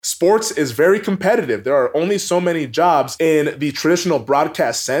sports is very competitive. There are only so many jobs in the traditional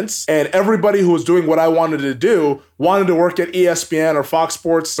broadcast sense, and everybody who was doing what I wanted to do wanted to work at ESPN or Fox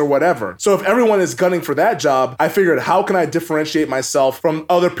Sports or whatever. So if everyone is gunning for that job, I figured, how can I differentiate myself from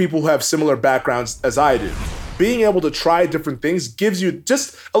other people who have similar backgrounds as I do? Being able to try different things gives you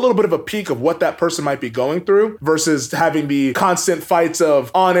just a little bit of a peek of what that person might be going through versus having the constant fights of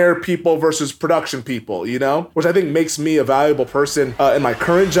on-air people versus production people, you know, which I think makes me a valuable person in my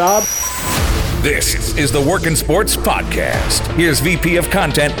current job. This is the WorkInSports Podcast. Here's VP of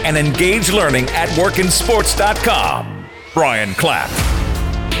Content and Engaged Learning at WorkInSports.com, Brian Clapp.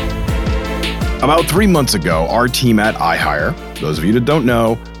 About 3 months ago, our team at iHire, for those of you that don't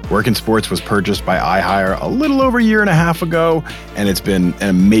know, WorkInSports was purchased by iHire a little over a year and a half ago, and it's been an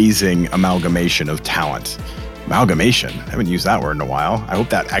amazing amalgamation of talent. Amalgamation? I haven't used that word in a while. I hope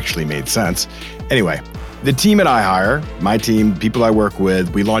that actually made sense. Anyway, the team at iHire, my team, people I work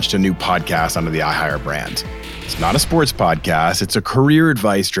with, we launched a new podcast under the iHire brand. It's not a sports podcast. It's a career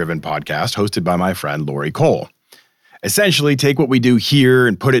advice-driven podcast hosted by my friend Lori Cole. Essentially, take what we do here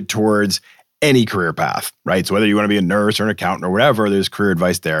and put it towards any career path, right? So whether you want to be a nurse or an accountant or whatever, there's career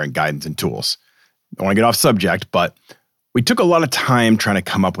advice there and guidance and tools. I don't want to get off subject, but we took a lot of time trying to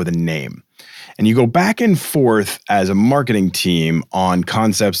come up with a name. And you go back and forth as a marketing team on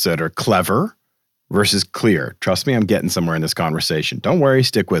concepts that are clever versus clear. Trust me, I'm getting somewhere in this conversation. Don't worry,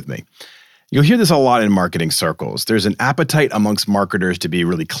 stick with me. You'll hear this a lot in marketing circles. There's an appetite amongst marketers to be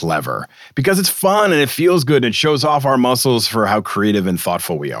really clever because it's fun and it feels good and it shows off our muscles for how creative and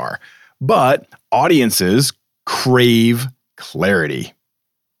thoughtful we are. But audiences crave clarity.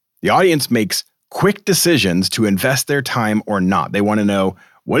 The audience makes quick decisions to invest their time or not. They want to know,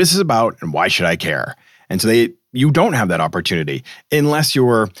 what is this about and why should I care? And so you don't have that opportunity unless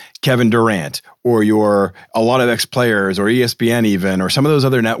you're Kevin Durant or you're a lot of ex-players or ESPN even, or some of those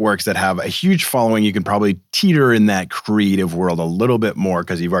other networks that have a huge following. You can probably teeter in that creative world a little bit more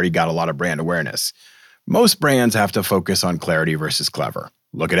because you've already got a lot of brand awareness. Most brands have to focus on clarity versus clever.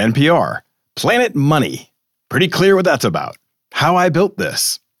 Look at NPR. Planet Money. Pretty clear what that's about. How I Built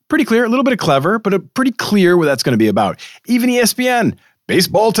This. Pretty clear, a little bit of clever, but pretty clear what that's going to be about. Even ESPN.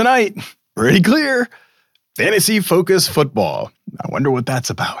 Baseball Tonight. Pretty clear. Fantasy Focus Football. I wonder what that's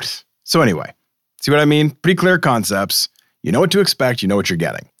about. So anyway, see what I mean? Pretty clear concepts. You know what to expect. You know what you're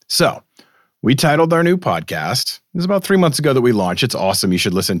getting. So we titled our new podcast. It was about 3 months ago that we launched. It's awesome. You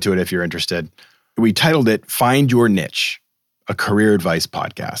should listen to it if you're interested. We titled it Find Your Niche. A career advice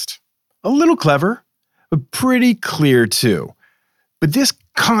podcast. A little clever, but pretty clear too. But this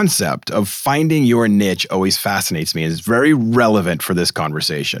concept of finding your niche always fascinates me and is very relevant for this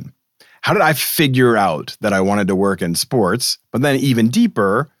conversation. How did I figure out that I wanted to work in sports, but then even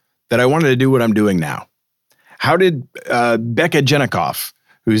deeper, that I wanted to do what I'm doing now? How did Becca Jenikoff,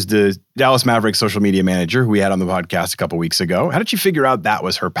 who's the Dallas Mavericks social media manager who we had on the podcast a couple weeks ago, how did she figure out that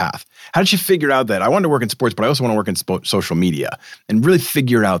was her path? How did she figure out that I wanted to work in sports, but I also want to work in social media and really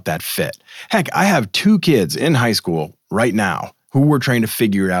figure out that fit? Heck, I have 2 kids in high school right now who we're trying to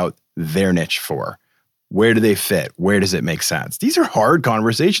figure out their niche for. Where do they fit? Where does it make sense? These are hard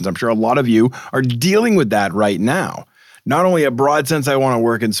conversations. I'm sure a lot of you are dealing with that right now. Not only a broad sense, I want to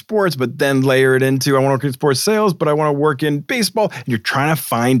work in sports, but then layer it into, I want to work in sports sales, but I want to work in baseball. And you're trying to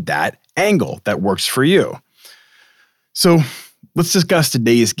find that angle that works for you. So let's discuss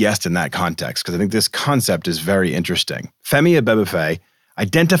today's guest in that context, because I think this concept is very interesting. Femi Abebefe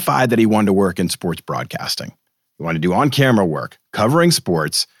identified that he wanted to work in sports broadcasting. He wanted to do on-camera work, covering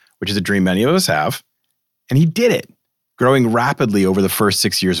sports, which is a dream many of us have. And he did it, growing rapidly over the first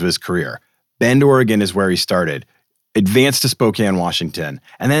 6 years of his career. Bend, Oregon is where he started. Advanced to Spokane, Washington,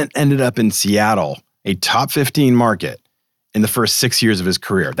 and then ended up in Seattle, a top 15 market in the first 6 years of his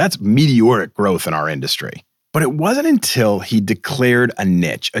career. That's meteoric growth in our industry. But it wasn't until he declared a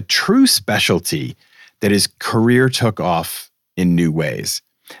niche, a true specialty, that his career took off in new ways.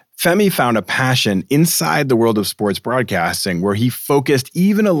 Femi found a passion inside the world of sports broadcasting where he focused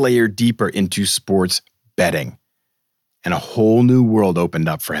even a layer deeper into sports betting. And a whole new world opened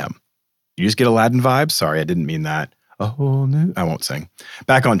up for him. You just get Aladdin vibes? Sorry, I didn't mean that. A whole new... I won't sing.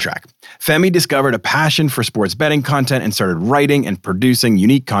 Back on track. Femi discovered a passion for sports betting content and started writing and producing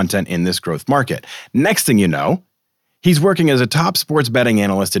unique content in this growth market. Next thing you know, he's working as a top sports betting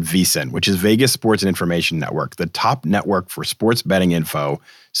analyst at VSiN, which is Vegas Sports and Information Network, the top network for sports betting info,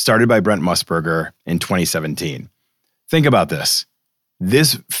 started by Brent Musburger in 2017. Think about this.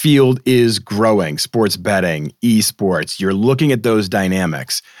 This field is growing, sports betting, esports. You're looking at those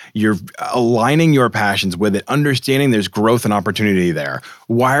dynamics. You're aligning your passions with it, understanding there's growth and opportunity there.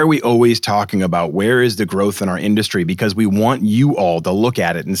 Why are we always talking about where is the growth in our industry? Because we want you all to look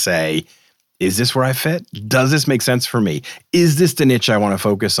at it and say, is this where I fit? Does this make sense for me? Is this the niche I want to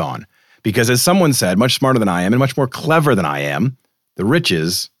focus on? Because as someone said, much smarter than I am and much more clever than I am, the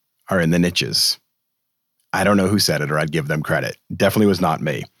riches are in the niches. I don't know who said it, or I'd give them credit. Definitely was not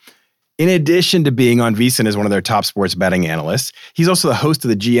me. In addition to being on VSiN as one of their top sports betting analysts, he's also the host of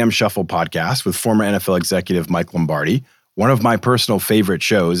the GM Shuffle podcast with former NFL executive Mike Lombardi, one of my personal favorite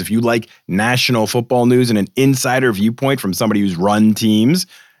shows. If you like national football news and an insider viewpoint from somebody who's run teams,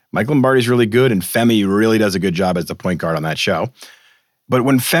 Mike Lombardi's really good, and Femi really does a good job as the point guard on that show. But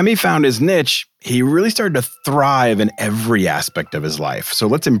when Femi found his niche, he really started to thrive in every aspect of his life. So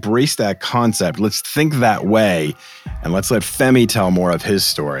let's embrace that concept. Let's think that way. And let's let Femi tell more of his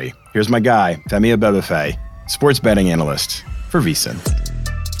story. Here's my guy, Femi Abebefe, sports betting analyst for VSiN.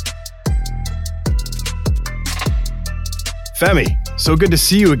 Femi, so good to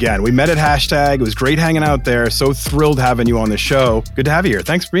see you again. We met at Hashtag. It was great hanging out there. So thrilled having you on the show. Good to have you here.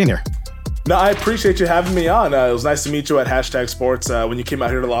 Thanks for being here. No, I appreciate you having me on. It was nice to meet you at Hashtag Sports when you came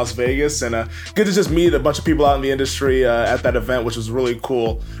out here to Las Vegas, and good to just meet a bunch of people out in the industry at that event, which was really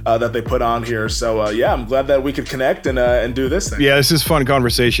cool that they put on here. So yeah, I'm glad that we could connect and do this thing. Yeah, this is fun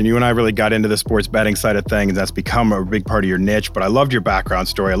conversation. You and I really got into the sports betting side of things. That's become a big part of your niche, but I loved your background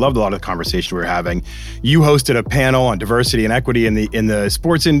story. I loved a lot of the conversation we were having. You hosted a panel on diversity and equity in the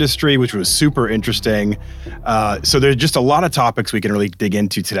sports industry, which was super interesting. So there's just a lot of topics we can really dig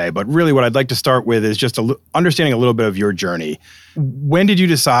into today, but really what I'd like to start with is just understanding a little bit of your journey. When did you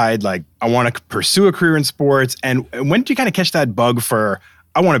decide, like, I want to pursue a career in sports? And when did you kind of catch that bug for,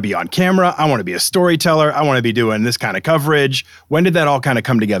 I want to be on camera, I want to be a storyteller, I want to be doing this kind of coverage? When did that all kind of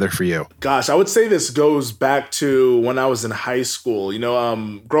come together for you? Gosh, I would say this goes back to when I was in high school. You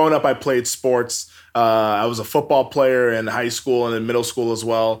know, growing up, I played sports. I was a football player in high school and in middle school as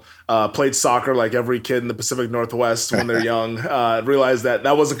well. Played soccer like every kid in the Pacific Northwest when they're young. Realized that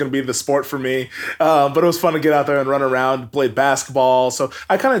wasn't going to be the sport for me, but it was fun to get out there and run around. Played basketball, so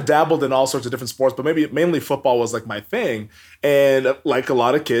I kind of dabbled in all sorts of different sports, but mainly football was like my thing. And like a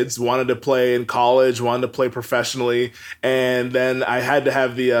lot of kids, wanted to play in college, wanted to play professionally, and then I had to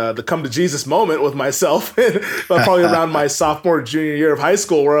have the come to Jesus moment with myself, probably around my sophomore, junior year of high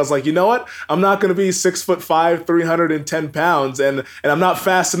school, where I was like, you know what, I'm not going to be 6'5", 310 pounds, and I'm not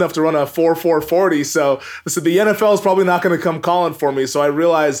fast enough to run a 4.40. So the NFL is probably not going to come calling for me. So I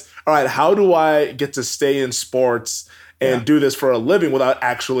realized, all right, how do I get to stay in sports and do this for a living without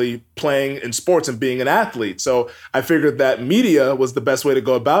actually playing in sports and being an athlete? So I figured that media was the best way to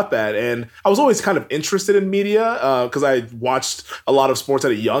go about that. And I was always kind of interested in media because I watched a lot of sports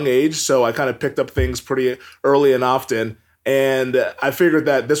at a young age. So I kind of picked up things pretty early and often. And I figured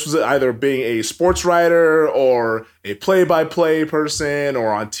that this was either being a sports writer or a play-by-play person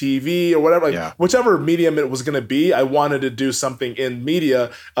or on TV or whatever, whichever medium it was going to be. I wanted to do something in media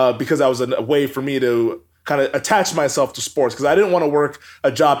because that was a way for me to kind of attach myself to sports, because I didn't want to work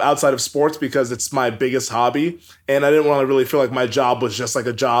a job outside of sports because it's my biggest hobby. And I didn't want to really feel like my job was just like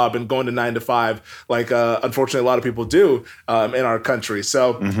a job and going to 9 to 5, like unfortunately a lot of people do in our country.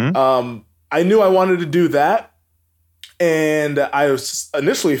 So I knew I wanted to do that. And I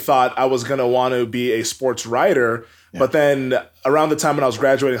initially thought I was going to want to be a sports writer. But then around the time when I was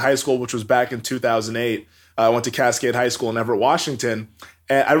graduating high school, which was back in 2008, I went to Cascade High School in Everett, Washington.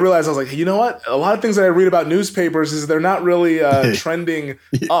 And I realized, I was like, hey, you know what? A lot of things that I read about newspapers is they're not really trending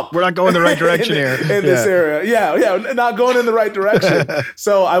up. We're not going the right direction here. In this area. Yeah, not going in the right direction.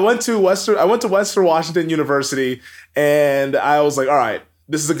 So I went to Western Washington University, and I was like, all right,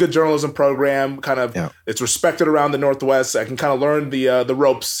 this is a good journalism program. It's respected around the Northwest. I can kind of learn the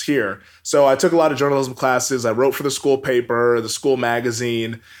ropes here. So I took a lot of journalism classes. I wrote for the school paper, the school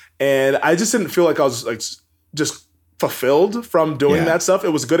magazine, and I just didn't feel like I was like just fulfilled from doing that stuff. It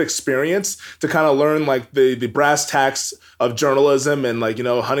was a good experience to kind of learn like the brass tacks of journalism and like, you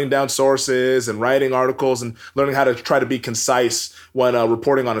know, hunting down sources and writing articles and learning how to try to be concise when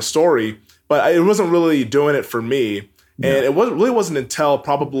reporting on a story. But I wasn't really doing it for me. And it really wasn't until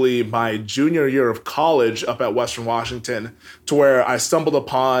probably my junior year of college up at Western Washington to where I stumbled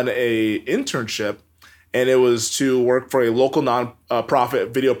upon a internship, and it was to work for a local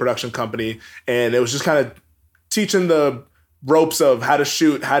non-profit video production company. And it was just kind of teaching the ropes of how to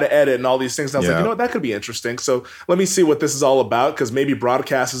shoot, how to edit, and all these things. And I was like, you know what, that could be interesting. So let me see what this is all about, because maybe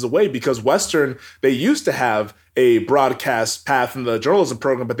broadcast is a way, because Western, they used to have a broadcast path in the journalism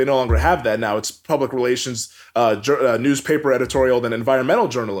program, but they no longer have that now. It's public relations, newspaper editorial, and environmental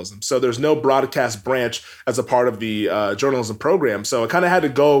journalism. So there's no broadcast branch as a part of the journalism program. So I kind of had to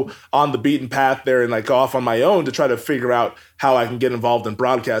go on the beaten path there and like go off on my own to try to figure out how I can get involved in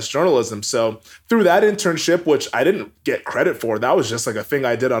broadcast journalism. So through that internship, which I didn't get credit for, that was just like a thing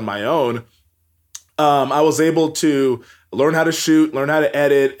I did on my own, I was able to learn how to shoot, learn how to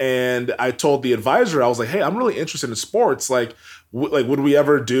edit. And I told the advisor, I was like, hey, I'm really interested in sports. Like would we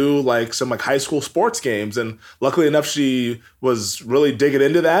ever do like some like high school sports games? And luckily enough, she was really digging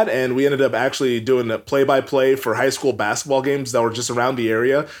into that. And we ended up actually doing a play-by-play for high school basketball games that were just around the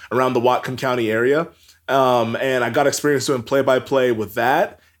area, around the Whatcom County area. And I got experience doing play-by-play with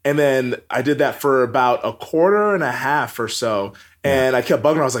that. And then I did that for about a quarter and a half or so. And I kept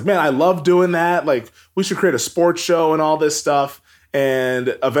bugging her. I was like, man, I love doing that. Like, we should create a sports show and all this stuff.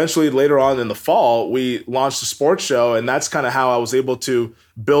 And eventually later on in the fall, we launched a sports show. And that's kind of how I was able to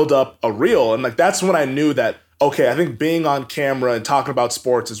build up a reel. And like, that's when I knew that, okay, I think being on camera and talking about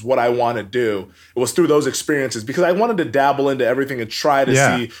sports is what I want to do. It was through those experiences because I wanted to dabble into everything and try to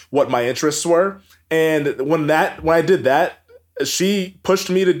see what my interests were. And when I did that, she pushed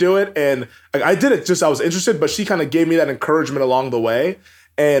me to do it, and I did it just I was interested, but she kind of gave me that encouragement along the way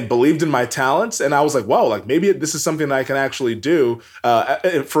and believed in my talents. And I was like, wow, like maybe this is something that I can actually do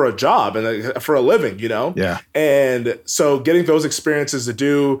for a job and for a living, you know? Yeah. And so getting those experiences to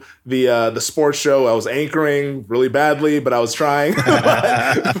do the sports show, I was anchoring really badly, but I was trying.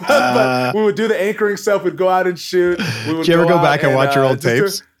 but we would do the anchoring stuff. We'd go out and shoot. Did you ever go back and watch your old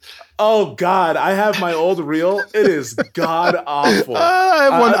tapes? Oh God, I have my old reel. It is god awful.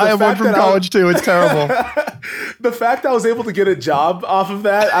 I have one from college too. It's terrible. The fact I was able to get a job off of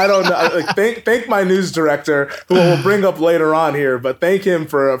that, I don't know. Like, thank my news director, who we'll bring up later on here, but thank him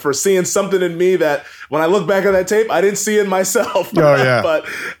for seeing something in me that when I look back at that tape, I didn't see in myself. Oh yeah.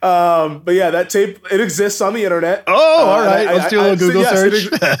 But yeah, that tape, it exists on the internet. Oh, all right. Let's do a little Google search.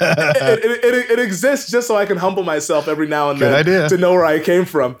 It exists just so I can humble myself every now and then. Good idea. To know where I came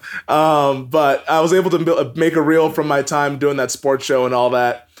from. But I was able to make a reel from my time doing that sports show and all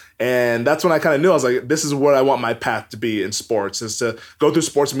that. And that's when I kind of knew, I was like, this is what I want my path to be in sports, is to go through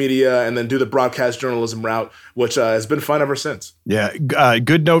sports media and then do the broadcast journalism route, which has been fun ever since. Yeah.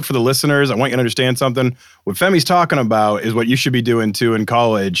 Good note for the listeners. I want you to understand something. What Femi's talking about is what you should be doing too in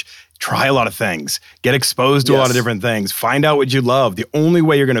college. Try a lot of things. Get exposed to a lot of different things. Find out what you love. The only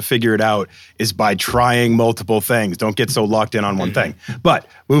way you're going to figure it out is by trying multiple things. Don't get so locked in on one thing. But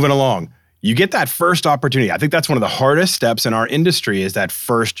moving along, you get that first opportunity. I think that's one of the hardest steps in our industry, is that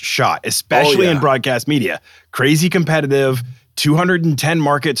first shot, especially in broadcast media. Crazy competitive, 210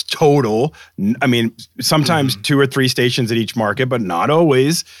 markets total. I mean, sometimes 2 or 3 stations at each market, but not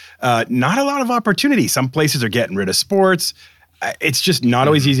always. Not a lot of opportunity. Some places are getting rid of sports. It's just not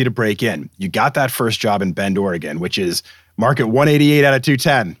always easy to break in. You got that first job in Bend, Oregon, which is market 188 out of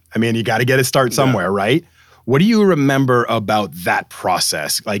 210. I mean, you got to get a start somewhere, right? What do you remember about that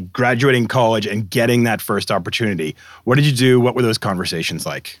process, like graduating college and getting that first opportunity? What did you do? What were those conversations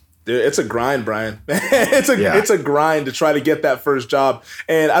like? Dude, it's a grind, Brian. It's a grind to try to get that first job.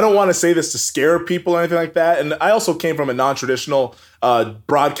 And I don't want to say this to scare people or anything like that. And I also came from a non-traditional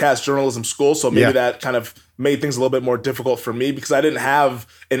broadcast journalism school, so maybe that kind of made things a little bit more difficult for me because I didn't have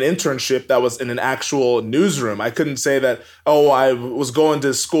an internship that was in an actual newsroom. I couldn't say that, I was going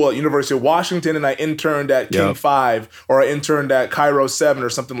to school at University of Washington and I interned at King 5 or I interned at Cairo 7 or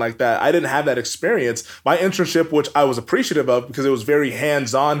something like that. I didn't have that experience. My internship, which I was appreciative of because it was very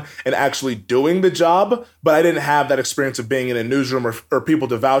hands-on and actually doing the job, but I didn't have that experience of being in a newsroom or people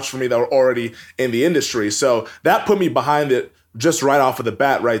to vouch for me that were already in the industry. So that put me behind it just right off of the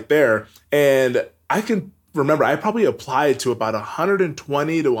bat right there. And I can remember I probably applied to about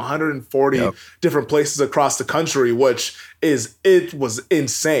 120 to 140 different places across the country, it was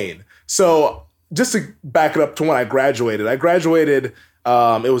insane. So just to back it up to when I graduated, it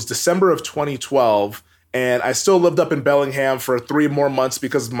was December of 2012. And I still lived up in Bellingham for 3 more months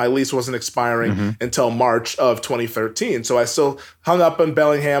because my lease wasn't expiring until March of 2013. So I still hung up in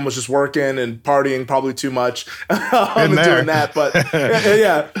Bellingham, was just working and partying probably too much and doing that. But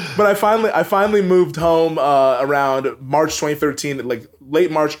but I finally moved home around March 2013, like late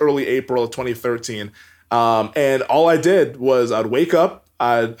March, early April of 2013. And all I did was I'd wake up,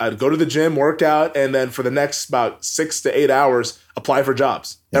 I'd go to the gym, work out, and then for the next about 6 to 8 hours, apply for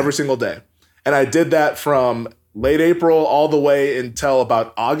jobs every single day. And I did that from late April all the way until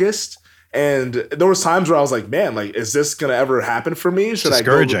about August. And there was times where I was like, man, like, is this going to ever happen for me? Should I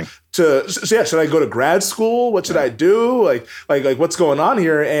go should I go to grad school? What should I do? Like what's going on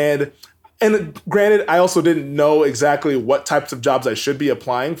here? And And granted, I also didn't know exactly what types of jobs I should be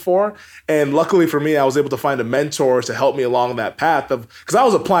applying for. And luckily for me, I was able to find a mentor to help me along that path because I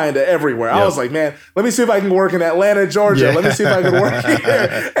was applying to everywhere. Yep. I was like, man, let me see if I can work in Atlanta, Georgia. Yeah. Let me see if I can work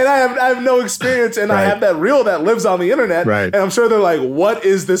here. And I have no experience. And I have that reel that lives on the internet. Right. And I'm sure they're like, what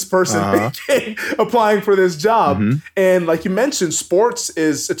is this person thinking applying for this job? And like you mentioned, sports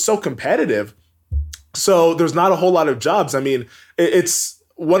it's so competitive. So there's not a whole lot of jobs. I mean, it's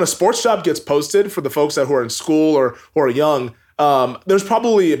when a sports job gets posted for the folks who are in school or who are young, there's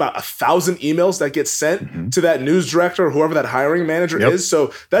probably about 1,000 emails that get sent to that news director or whoever that hiring manager is.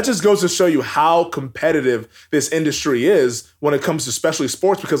 So that just goes to show you how competitive this industry is when it comes to especially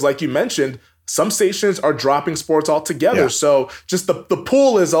sports, because like you mentioned, some stations are dropping sports altogether. Yeah. So just the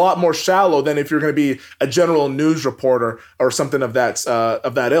pool is a lot more shallow than if you're going to be a general news reporter or something of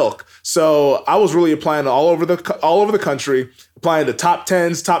that ilk. So I was really applying all over the country, applying to top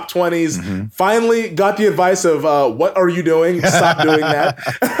 10s, top 20s. Finally got the advice of what are you doing? Stop doing that.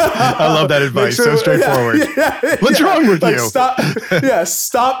 I love that advice. So straightforward. What's wrong with you?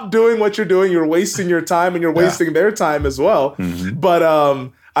 Stop doing what you're doing. You're wasting your time and you're wasting their time as well.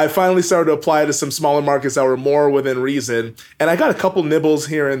 But I finally started to apply to some smaller markets that were more within reason. And I got a couple nibbles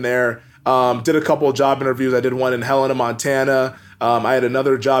here and there. Did a couple of job interviews. I did one in Helena, Montana. I had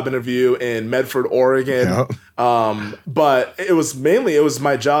another job interview in Medford, Oregon. But it was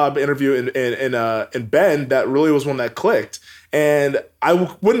my job interview in Bend that really was one that clicked. And I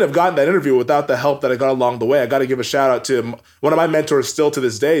wouldn't have gotten that interview without the help that I got along the way. I got to give a shout out to one of my mentors still to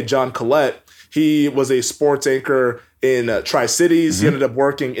this day, John Collette. He was a sports anchor in Tri-Cities. He ended up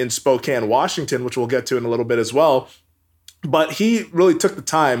working in Spokane, Washington, which we'll get to in a little bit as well. But he really took the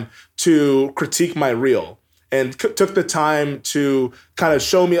time to critique my reel and took the time to kind of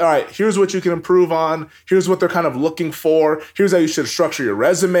show me, all right, here's what you can improve on. Here's what they're kind of looking for. Here's how you should structure your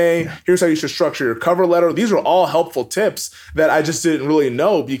resume. Here's how you should structure your cover letter. These are all helpful tips that I just didn't really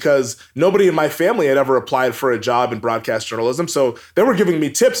know because nobody in my family had ever applied for a job in broadcast journalism. So they were giving me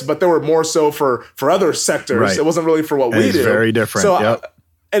tips, but they were more so for other sectors. Right. It wasn't really for what we do. It's very different. So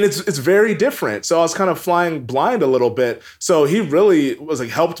and it's very different. So I was kind of flying blind a little bit. So he really was like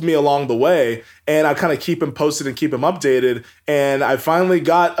helped me along the way. And I kind of keep him posted and keep him updated. And I finally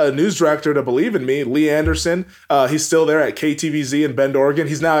got a news director to believe in me, Lee Anderson. He's still there at KTVZ in Bend, Oregon.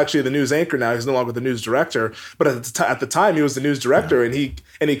 He's now actually the news anchor now. He's no longer the news director. But at the time, he was the news director. And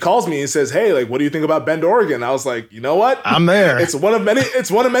he calls me and says, hey, like, what do you think about Bend, Oregon? I was like, you know what? I'm there. It's one of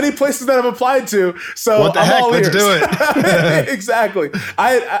many places that I've applied to. So what the heck? Let's do it. Exactly.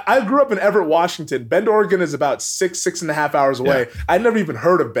 I grew up in Everett, Washington. Bend, Oregon is about 6.5 hours away. Yeah. I'd never even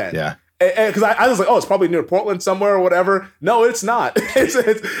heard of Bend. Yeah. Because I was like, oh, it's probably near Portland somewhere or whatever. No, it's not.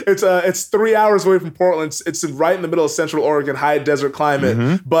 It's 3 hours away from Portland. It's right in the middle of Central Oregon, high desert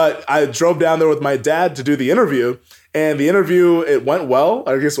climate. But I drove down there with my dad to do the interview. And the interview, it went well,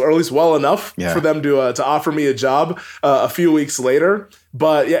 I guess, or at least well enough for them to offer me a job a few weeks later.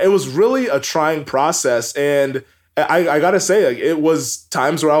 But yeah, it was really a trying process. And I got to say, like, it was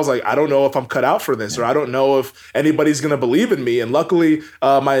times where I was like, I don't know if I'm cut out for this, or I don't know if anybody's going to believe in me. And luckily,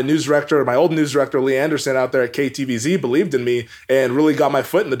 my old news director, Lee Anderson out there at KTVZ believed in me and really got my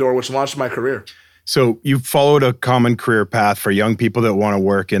foot in the door, which launched my career. So you followed a common career path for young people that want to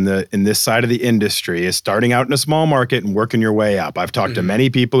work in this side of the industry, is starting out in a small market and working your way up. I've talked to many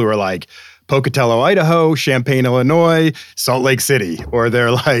people who are like, Pocatello, Idaho, Champaign, Illinois, Salt Lake City, or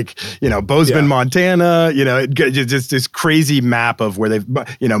they're like, Bozeman, Montana, just this crazy map of where they've,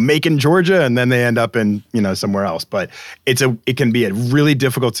 Macon, Georgia, and then they end up in, somewhere else. But it can be a really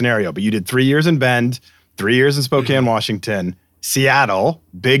difficult scenario. But you did 3 years in Bend, 3 years in Spokane, Washington, Seattle,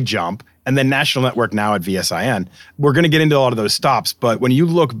 big jump, and then national network now at VSiN. We're going to get into a lot of those stops, but when you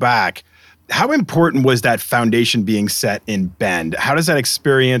look back, how important was that foundation being set in Bend? How does that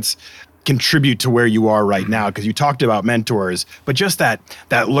experience contribute to where you are right now? Because you talked about mentors, but just that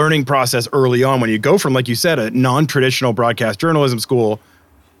learning process early on when you go from, like you said, a non-traditional broadcast journalism school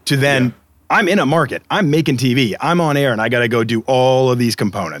to then I'm in a market, I'm making TV, I'm on air, and I got to go do all of these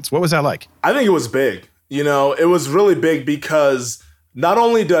components. What was that like? I think it was big. It was really big because not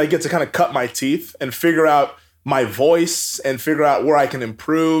only did I get to kind of cut my teeth and figure out my voice and figure out where I can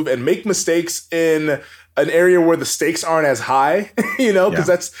improve and make mistakes in an area where the stakes aren't as high, because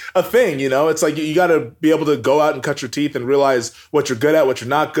that's a thing, it's like you got to be able to go out and cut your teeth and realize what you're good at, what you're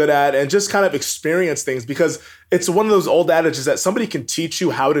not good at, and just kind of experience things, because it's one of those old adages that somebody can teach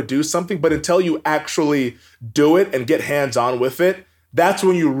you how to do something, but until you actually do it and get hands-on with it, that's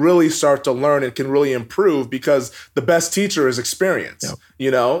when you really start to learn and can really improve, because the best teacher is experience,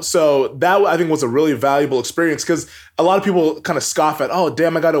 So that, I think, was a really valuable experience, because a lot of people kind of scoff at, oh,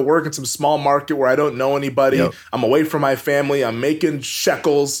 damn, I got to work in some small market where I don't know anybody. I'm away from my family. I'm making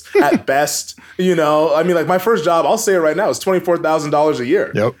shekels at best. I mean, like, my first job, I'll say it right now, is $24,000 a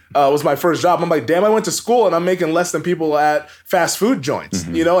year. Was my first job. I'm like, damn, I went to school and I'm making less than people at fast food joints.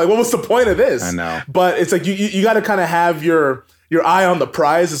 Like, what was the point of this? I know. But it's like, you got to kind of have your eye on the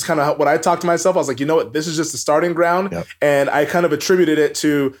prize, is kind of what I talked to myself. I was like, you know what, this is just the starting ground. And I kind of attributed it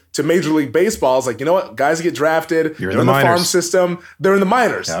to Major League Baseball. I was like, you know what, guys get drafted, you're in the farm system, they're in the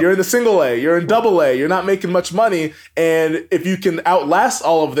minors. You're in the single A, you're in double A, you're not making much money. And if you can outlast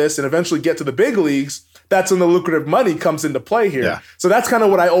all of this and eventually get to the big leagues, that's when the lucrative money comes into play here. So that's kind of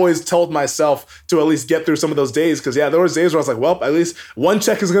what I always told myself to at least get through some of those days. Because, there was days where I was like, well, at least one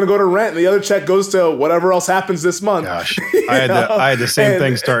check is going to go to rent and the other check goes to whatever else happens this month. Gosh, I had the same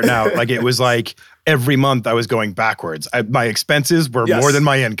thing starting out. Like, it was like every month I was going backwards. My expenses were more than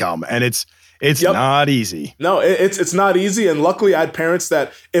my income. And it's not easy. No, it's not easy. And luckily I had parents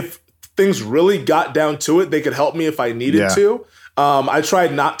that if things really got down to it, they could help me if I needed to. I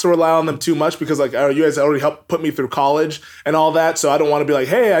tried not to rely on them too much, because like, you guys already helped put me through college and all that. So I don't want to be like,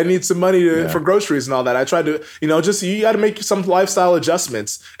 hey, I need some money for groceries and all that. I tried to, just, you got to make some lifestyle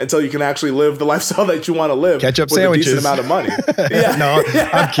adjustments until you can actually live the lifestyle that you want to live. Ketchup with sandwiches. a decent amount of money. No,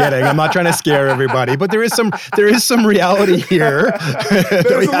 I'm kidding. I'm not trying to scare everybody, but there is some reality here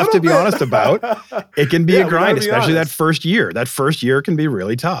that we have to be honest about. It can be a grind, especially that first year. That first year can be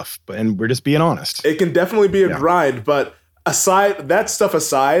really tough, and we're just being honest. It can definitely be a grind, but that stuff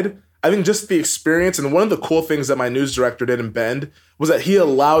aside, I think just the experience, and one of the cool things that my news director did in Bend was that he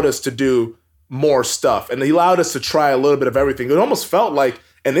allowed us to do more stuff, and he allowed us to try a little bit of everything. It almost felt like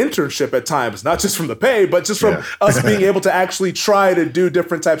an internship at times, not just from the pay, but just from us being able to actually try to do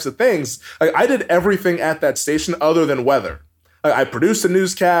different types of things. Like, I did everything at that station other than weather. I produced a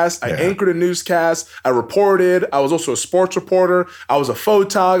newscast. I anchored a newscast. I reported. I was also a sports reporter. I was a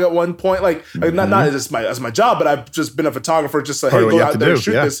photog at one point. Not as my job, but I've just been a photographer. Just like, hey, go out there and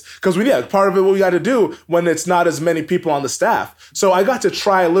shoot this, because part of it what we got to do when it's not as many people on the staff. So I got to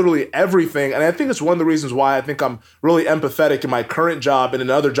try literally everything, and I think it's one of the reasons why I think I'm really empathetic in my current job and in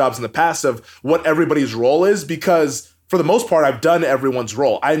other jobs in the past of what everybody's role is, because for the most part, I've done everyone's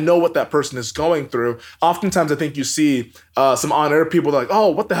role. I know what that person is going through. Oftentimes, I think you see some on-air people that are like, oh,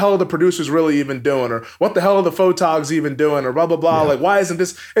 what the hell are the producers really even doing? Or what the hell are the photogs even doing? Or blah, blah, blah. Like, why isn't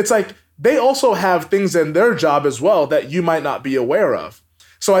this? It's like they also have things in their job as well that you might not be aware of.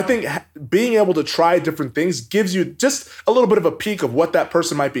 So I think being able to try different things gives you just a little bit of a peek of what that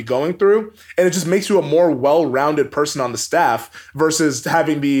person might be going through. And it just makes you a more well-rounded person on the staff versus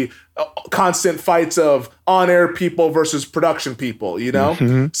having the constant fights of on-air people versus production people,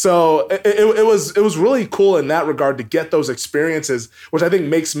 So it was really cool in that regard to get those experiences, which I think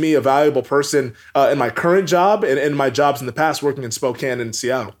makes me a valuable person in my current job and in my jobs in the past working in Spokane and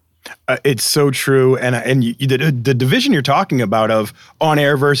Seattle. It's so true. And the division you're talking about of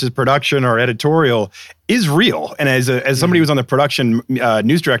on-air versus production or editorial is real. And as somebody who was on the production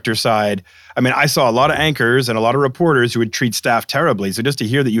news director side, I mean, I saw a lot of anchors and a lot of reporters who would treat staff terribly. So just to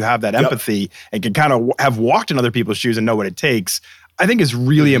hear that you have that empathy and can kind of have walked in other people's shoes and know what it takes, I think is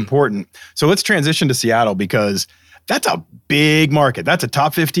really important. So let's transition to Seattle, because that's a big market. That's a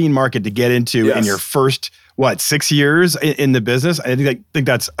top 15 market to get into in your first 6 years in the business. I think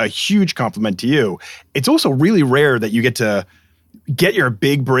that's a huge compliment to you. It's also really rare that you get to get your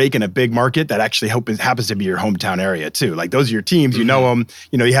big break in a big market that actually happens to be your hometown area too. Like, those are your teams, you know them,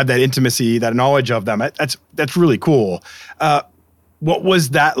 you have that intimacy, that knowledge of them. That's really cool. What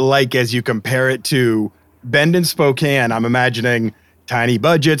was that like as you compare it to Bend and Spokane? I'm imagining tiny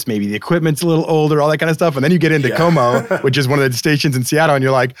budgets, maybe the equipment's a little older, all that kind of stuff. And then you get into KOMO, which is one of the stations in Seattle, and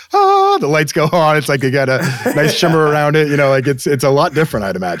you're like, the lights go on. It's like you got a nice shimmer around it. It's a lot different,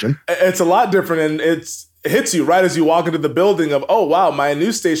 I'd imagine. It's a lot different, and it hits you right as you walk into the building of, oh, wow, my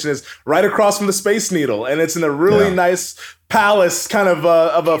news station is right across from the Space Needle, and it's in a really nice palace kind of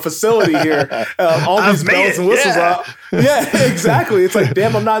a facility here. All these bells and whistles are. Yeah, exactly. It's like,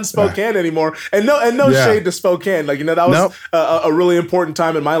 damn, I'm not in Spokane anymore. And no shade to Spokane. Like, that was a really important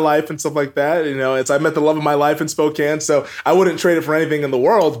time in my life and stuff like that. I met the love of my life in Spokane, so I wouldn't trade it for anything in the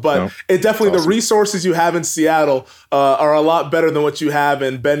world. But it definitely, the resources you have in Seattle are a lot better than what you have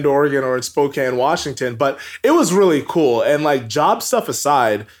in Bend, Oregon, or in Spokane, Washington. But it was really cool. And like, job stuff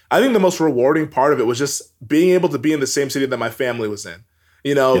aside, I think the most rewarding part of it was just being able to be in the same city that my family was in.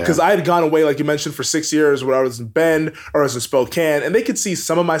 because I had gone away, like you mentioned, for 6 years where I was in Bend or I was in Spokane, and they could see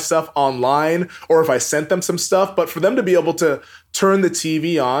some of my stuff online or if I sent them some stuff. But for them to be able to turn the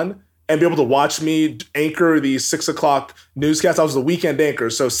TV on and be able to watch me anchor the 6 o'clock newscast. I was the weekend anchor.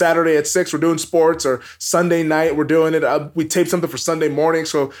 So Saturday at 6, we're doing sports, or Sunday night, we're doing it. We taped something for Sunday morning.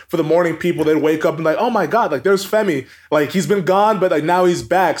 So for the morning people, they'd wake up and like, oh my God, like there's Femi. Like he's been gone, but like now he's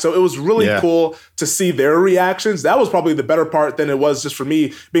back. So it was really cool to see their reactions. That was probably the better part than it was just for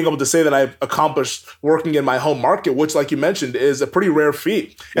me being able to say that I've accomplished working in my home market, which, like you mentioned, is a pretty rare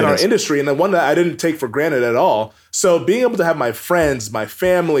feat in our industry, and the one that I didn't take for granted at all. So being able to have my friends, my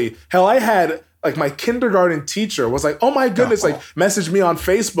family, hell, I had like my kindergarten teacher was like, oh my goodness, like messaged me on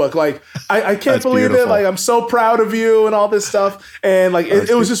Facebook. Like, I can't believe beautiful. It. Like, I'm so proud of you and all this stuff. And like,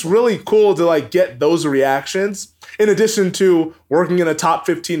 it was just really cool to like get those reactions. In addition to working in a top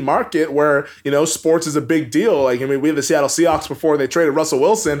 15 market where, sports is a big deal. Like, I mean, we had the Seattle Seahawks before they traded Russell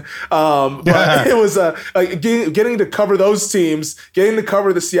Wilson. But it was like getting to cover those teams, getting to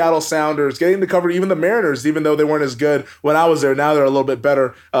cover the Seattle Sounders, getting to cover even the Mariners, even though they weren't as good when I was there. Now they're a little bit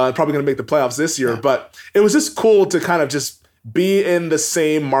better, probably going to make the playoffs this year. But it was just cool to kind of just be in the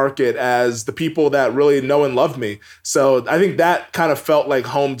same market as the people that really know and love me. So I think that kind of felt like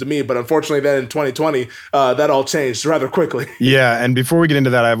home to me. But unfortunately, then in 2020, that all changed rather quickly. Yeah. And before we get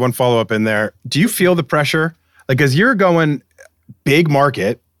into that, I have one follow-up in there. Do you feel the pressure? Like, as you're going big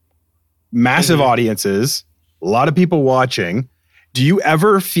market, massive audiences, a lot of people watching, do you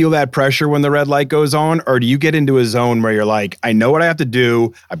ever feel that pressure when the red light goes on? Or do you get into a zone where you're like, I know what I have to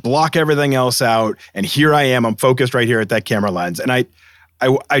do, I block everything else out, and here I am, I'm focused right here at that camera lens. And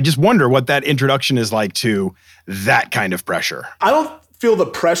I just wonder what that introduction is like to that kind of pressure. I don't feel the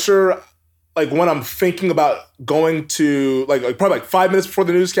pressure like when I'm thinking about going to like probably like 5 minutes before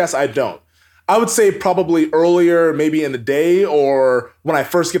the newscast. I don't. I would say probably earlier, maybe in the day or when I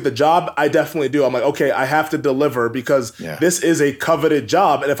first get the job, I definitely do. I'm like, okay, I have to deliver because this is a coveted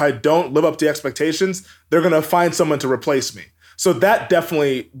job. And if I don't live up to expectations, they're going to find someone to replace me. So that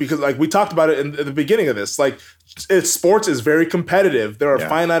definitely, because like we talked about it in the beginning of this, like sports is very competitive. There are a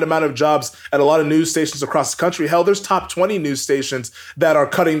finite amount of jobs at a lot of news stations across the country. Hell, there's top 20 news stations that are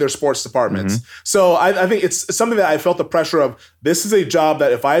cutting their sports departments. So I think it's something that I felt the pressure of. This is a job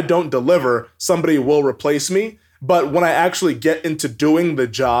that if I don't deliver, somebody will replace me. But when I actually get into doing the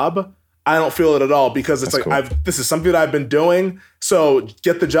job, I don't feel it at all because it's this is something that I've been doing. So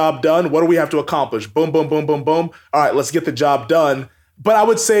get the job done. What do we have to accomplish? Boom, boom, boom, boom, boom. All right, let's get the job done. But I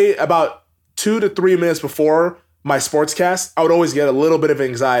would say about 2 to 3 minutes before my sportscast, I would always get a little bit of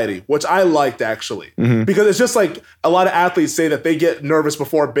anxiety, which I liked actually. Because it's just like a lot of athletes say that they get nervous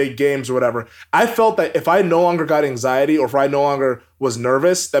before big games or whatever. I felt that if I no longer got anxiety or if I no longer was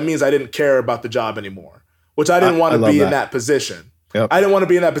nervous, that means I didn't care about the job anymore, which I didn't want to be in that position. I didn't want to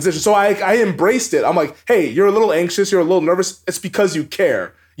be in that position. So I embraced it. I'm like, hey, you're a little anxious. You're a little nervous. It's because you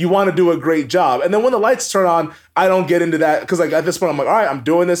care. You want to do a great job. And then when the lights turn on, I don't get into that because like at this point, I'm like, all right, I'm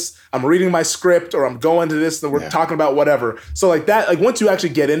doing this. I'm reading my script or I'm going to this and we're talking about whatever. So like that, like once you actually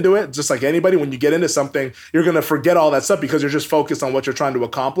get into it, just like anybody, when you get into something, you're going to forget all that stuff because you're just focused on what you're trying to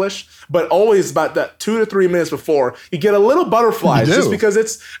accomplish. But always about that 2 to 3 minutes before, you get a little butterflies just because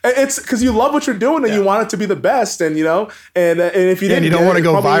it's because you love what you're doing and you want it to be the best. And, you know, and if you didn't, you don't want to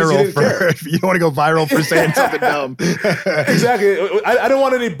go viral you don't want to go viral for saying something dumb. Exactly. I don't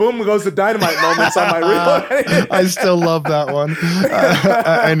want any boom goes to dynamite moments on my reel. I still love that one.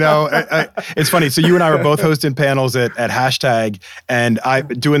 I know. It's funny. So you and I were both hosting panels at Hashtag, and I'm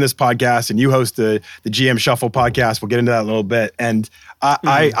doing this podcast, and you host the GM Shuffle podcast. We'll get into that in a little bit. And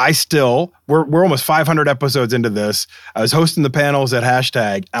I still, we're almost 500 episodes into this. I was hosting the panels at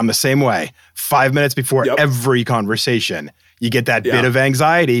Hashtag. I'm the same way. 5 minutes before every conversation, you get that bit of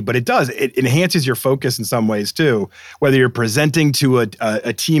anxiety, but it enhances your focus in some ways too. Whether you're presenting to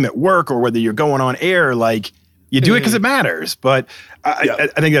a team at work or whether you're going on air, like you do it because it matters. But I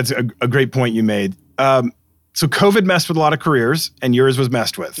think that's a great point you made. So COVID messed with a lot of careers and yours was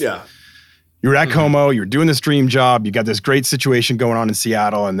messed with. Yeah. You were at KOMO, you were doing this dream job, you got this great situation going on in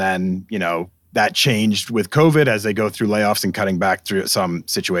Seattle, and then, you know, that changed with COVID as they go through layoffs and cutting back through some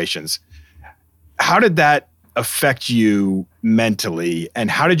situations. How did that affect you mentally, and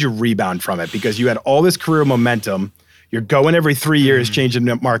how did you rebound from it? Because you had all this career momentum. You're going every 3 years, changing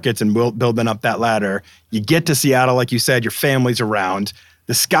markets and building up that ladder. You get to Seattle, like you said, your family's around.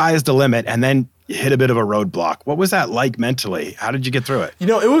 The sky is the limit, and then you hit a bit of a roadblock. What was that like mentally? How did you get through it? You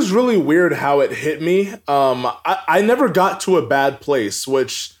know, it was really weird how it hit me. I never got to a bad place,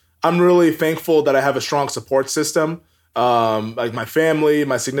 which I'm really thankful that I have a strong support system. like my family,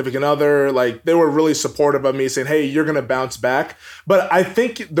 my significant other, like they were really supportive of me saying, hey, you're going to bounce back. But I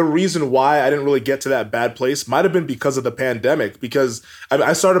think the reason why I didn't really get to that bad place might have been because of the pandemic, because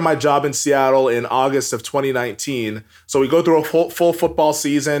I started my job in Seattle in August of 2019. So we go through a full football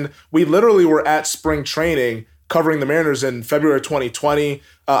season. We literally were at spring training covering the Mariners in February 2020.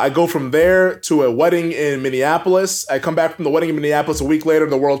 I go from there to a wedding in Minneapolis. I come back from the wedding in Minneapolis. A week later,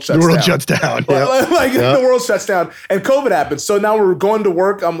 the world shuts down. The world shuts down. The world shuts down. And COVID happens. So now we're going to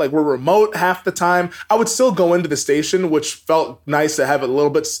work. I'm like, we're remote half the time. I would still go into the station, which felt nice to have a little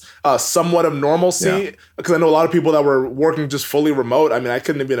bit somewhat of normalcy, because I know a lot of people that were working just fully remote. I mean, I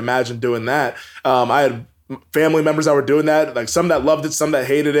couldn't even imagine doing that. I had family members that were doing that, like some that loved it, some that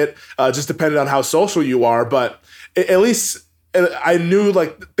hated it, just depending on how social you are. But at least I knew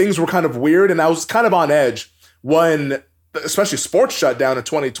like things were kind of weird, and I was kind of on edge when especially sports shut down in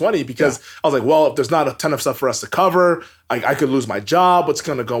 2020, because I was like, well, if there's not a ton of stuff for us to cover, I could lose my job. What's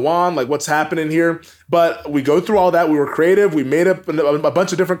going to go on? Like, what's happening here? But we go through all that. We were creative. We made up a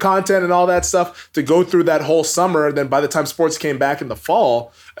bunch of different content and all that stuff to go through that whole summer. And then by the time sports came back in the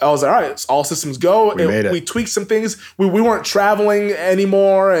fall, I was like, all right, all systems go. We tweaked some things. We weren't traveling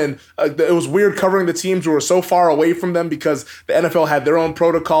anymore. And it was weird covering the teams. We were so far away from them because the NFL had their own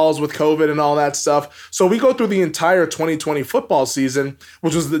protocols with COVID and all that stuff. So we go through the entire 2020 football season,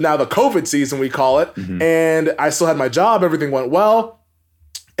 which was now the COVID season, we call it. Mm-hmm. And I still had my job. Everything went well.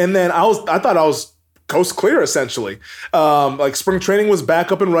 And then I thought I was coast clear, essentially. Like spring training was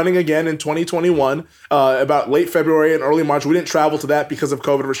back up and running again in 2021, about late February and early March. We didn't travel to that because of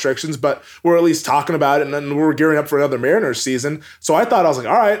COVID restrictions, but we're at least talking about it, and then we were gearing up for another Mariners season. So I thought, I was like,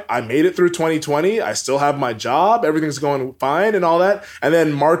 all right, I made it through 2020. I still have my job. Everything's going fine and all that. And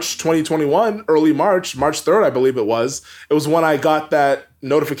then March 2021, early March 3rd, I believe it was when I got that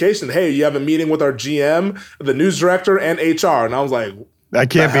notification, hey, you have a meeting with our GM, the news director, and HR. And I was like, that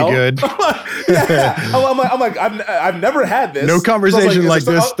can't be good. I'm like, I've never had this. No conversation like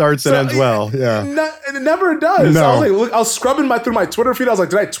this starts and ends well. Yeah, it never does. No. I was like, look, I was scrubbing through my Twitter feed. I was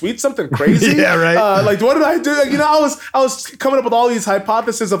like, did I tweet something crazy? Yeah, right. Like, what did I do? You know, I was coming up with all these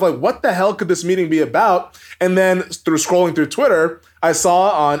hypotheses of like, what the hell could this meeting be about? And then through scrolling through Twitter, I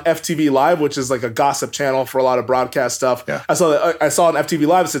saw on FTV Live, which is like a gossip channel for a lot of broadcast stuff. Yeah. I saw on FTV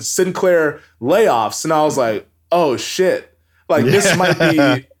Live, it said Sinclair layoffs, and I was like, oh shit. Like, this might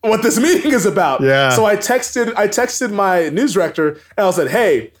be what this meeting is about. Yeah. So I texted my news director, and I said,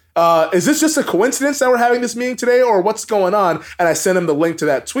 hey, is this just a coincidence that we're having this meeting today, or what's going on? And I sent him the link to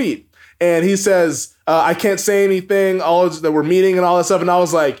that tweet. And he says, I can't say anything, that we're meeting and all that stuff. And I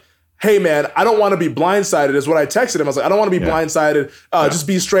was like, hey, man, I don't want to be blindsided, is what I texted him. I was like, I don't want to be blindsided. Just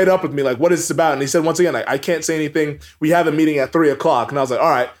be straight up with me. Like, what is this about? And he said, once again, I can't say anything. We have a meeting at 3:00. And I was like, all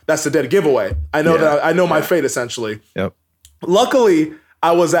right, that's the dead giveaway. I know that I know my fate, essentially. Yep. Luckily,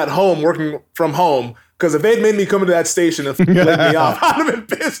 I was at home working from home, because if they'd made me come into that station and laid me off, I'd have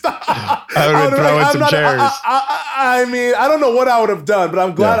been pissed off. I would have been throwing some chairs. I mean, I don't know what I would have done, but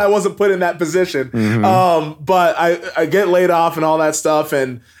I'm glad I wasn't put in that position. Mm-hmm. But I get laid off and all that stuff.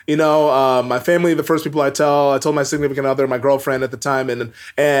 And, you know, my family, the first people I told my significant other, my girlfriend at the time.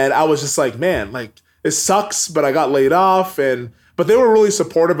 And I was just like, man, like, it sucks, but I got laid off. But they were really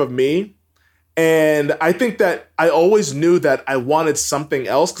supportive of me. And I think that I always knew that I wanted something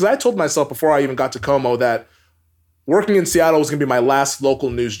else, because I told myself before I even got to KOMO that working in Seattle was going to be my last local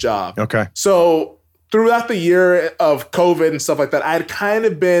news job. Okay. So throughout the year of COVID and stuff like that, I had kind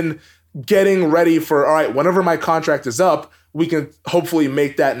of been getting ready for, all right, whenever my contract is up, we can hopefully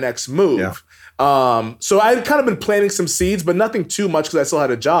make that next move. Yeah. So I had kind of been planting some seeds, but nothing too much, because I still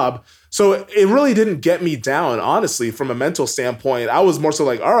had a job. So it really didn't get me down, honestly, from a mental standpoint. I was more so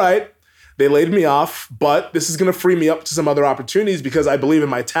like, all right, they laid me off, but this is going to free me up to some other opportunities, because I believe in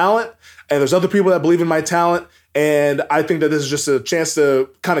my talent, and there's other people that believe in my talent. And I think that this is just a chance to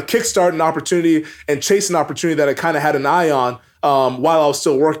kind of kickstart an opportunity and chase an opportunity that I kind of had an eye on while I was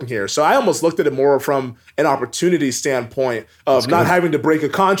still working here. So I almost looked at it more from an opportunity standpoint of not having to break a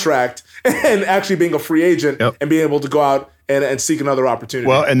contract and actually being a free agent and being able to go out and seek another opportunity.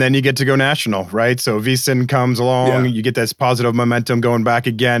 Well, and then you get to go national, right? So VSiN comes along, you get this positive momentum going back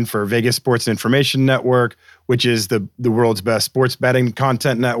again for Vegas Sports Information Network, which is the world's best sports betting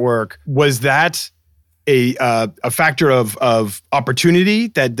content network. Was that a factor of opportunity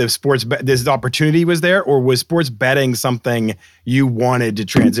that this opportunity was there, or was sports betting something you wanted to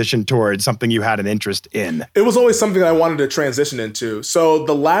transition towards, something you had an interest in? It was always something I wanted to transition into. So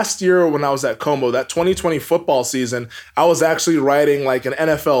the last year when I was at KOMO, that 2020 football season, I was actually writing like an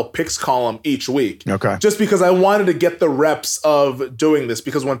NFL picks column each week. Okay. Just because I wanted to get the reps of doing this,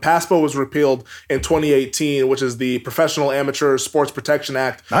 because when PASPA was repealed in 2018, which is the Professional Amateur Sports Protection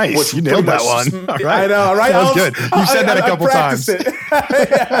Act. Nice, which you nailed that one. All right. I know, right? Sounds good. You've said that a couple times.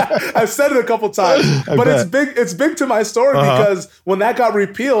 Yeah, I've said it a couple times, but it's big. It's big to my story because when that got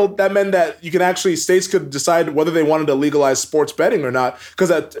repealed, that meant that states could decide whether they wanted to legalize sports betting or not.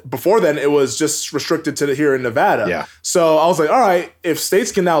 Because before then, it was just restricted to here in Nevada. Yeah. So I was like, all right, if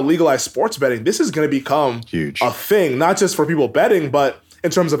states can now legalize sports betting, this is going to become huge, a thing, not just for people betting, but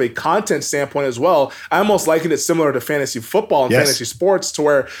in terms of a content standpoint as well. I almost likened it similar to fantasy football and fantasy sports, to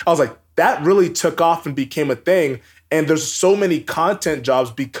where I was like, that really took off and became a thing. And there's so many content jobs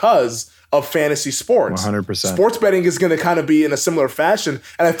because of fantasy sports. 100%. Sports betting is going to kind of be in a similar fashion.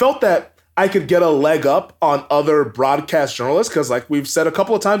 And I felt that I could get a leg up on other broadcast journalists because, like we've said a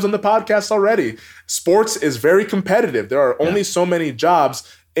couple of times on the podcast already, sports is very competitive. There are only so many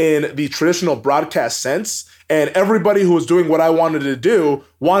jobs in the traditional broadcast sense. And everybody who was doing what I wanted to do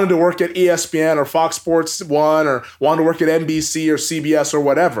wanted to work at ESPN or Fox Sports 1 or wanted to work at NBC or CBS or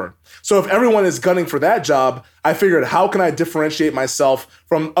whatever. So if everyone is gunning for that job, I figured, how can I differentiate myself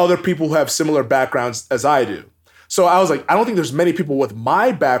from other people who have similar backgrounds as I do? So I was like, I don't think there's many people with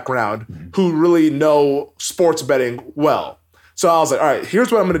my background who really know sports betting well. So I was like, all right,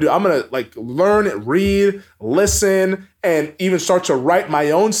 here's what I'm going to do. I'm going to learn, read, listen, and even start to write my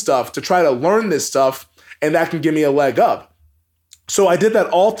own stuff to try to learn this stuff. And that can give me a leg up. So I did that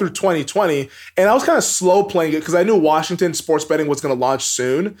all through 2020, and I was kind of slow playing it because I knew Washington sports betting was going to launch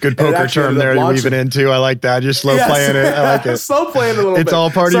soon. Good poker term there you're weaving into. I like that. You're slow playing it. I like it. Slow playing it a little bit. It's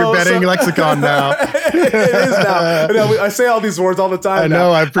all part of your betting lexicon now. It is now. I say all these words all the time. I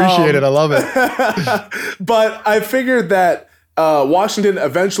know. I appreciate it. I love it. But I figured that Washington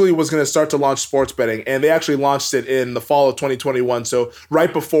eventually was going to start to launch sports betting, and they actually launched it in the fall of 2021. So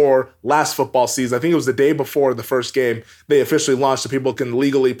right before last football season, I think it was the day before the first game, they officially launched so people can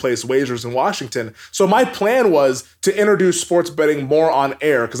legally place wagers in Washington. So my plan was to introduce sports betting more on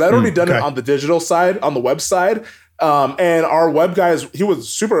air because I'd already done it on the digital side, on the website. And our web guy, he was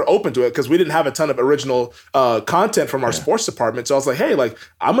super open to it because we didn't have a ton of original content from our sports department. So I was like, hey,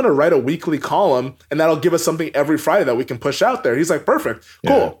 I'm going to write a weekly column and that'll give us something every Friday that we can push out there. He's like, perfect,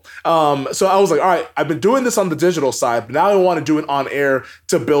 cool. So I was like, all right, I've been doing this on the digital side, but now I want to do it on air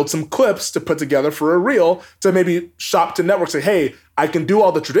to build some clips to put together for a reel to maybe shop to networks. Say, hey, I can do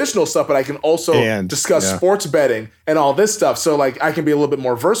all the traditional stuff, but I can also discuss sports betting and all this stuff. So I can be a little bit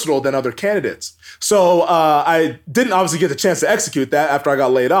more versatile than other candidates. So I didn't obviously get the chance to execute that after I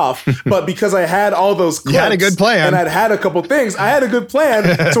got laid off, but because I had all those clips, you had a good plan, and I'd had a couple things, I had a good plan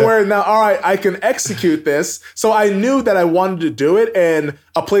to where now, all right, I can execute this. So I knew that I wanted to do it, and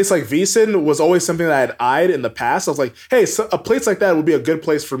a place like VSiN was always something that I had eyed in the past. I was like, hey, so a place like that would be a good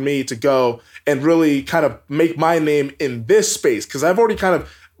place for me to go and really kind of make my name in this space, because I've already kind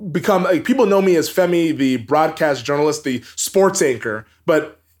of become, people know me as Femi, the broadcast journalist, the sports anchor,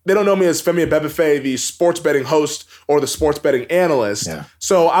 but they don't know me as Femi Abebefe, the sports betting host or the sports betting analyst. Yeah.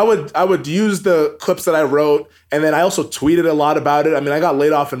 So I would use the clips that I wrote, and then I also tweeted a lot about it. I mean, I got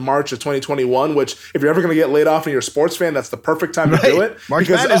laid off in March of 2021, which if you're ever going to get laid off and you're a sports fan, that's the perfect time to do it. March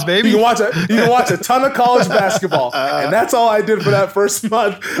Madness, baby. You can watch a ton of college basketball, and that's all I did for that first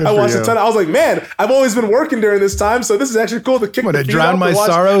month. I watched a ton. I was like, man, I've always been working during this time, so this is actually cool to kick the feet up. Drown my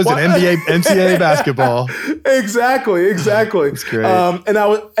sorrows in NCAA basketball. Exactly. That's great.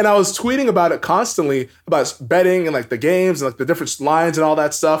 And I was tweeting about it constantly, about betting and the games and the different lines and all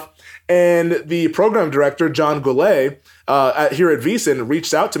that stuff. And the program director, John Goulet, here at VSiN,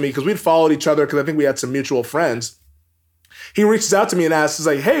 reached out to me because we'd followed each other because I think we had some mutual friends. He reaches out to me and asks, he's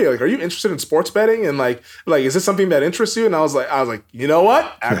like, hey, are you interested in sports betting? And is this something that interests you? And I was like, you know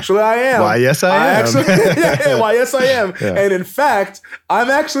what? Actually, I am. Why, yes, I am. Why, yes, I am. Yeah. And in fact, I'm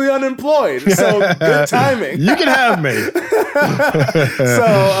actually unemployed. So good timing. You can have me.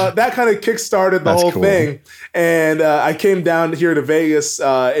 So that kind of kickstarted the whole thing. And I came down here to Vegas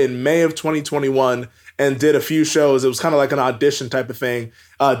in May of 2021 and did a few shows. It was kind of like an audition type of thing.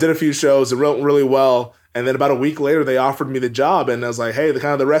 Did a few shows. It went really well. And then about a week later, they offered me the job, and I was like, hey,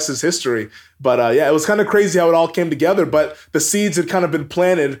 the rest is history. But it was kind of crazy how it all came together. But the seeds had kind of been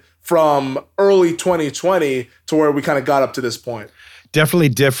planted from early 2020 to where we kind of got up to this point. Definitely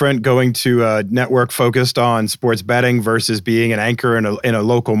different going to a network focused on sports betting versus being an anchor in a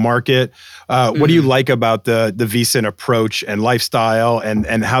local market. What do you like about the VSiN approach and lifestyle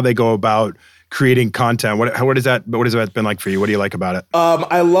and how they go about creating content? What has that been like for you? What do you like about it?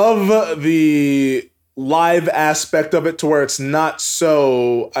 I love the live aspect of it to where it's not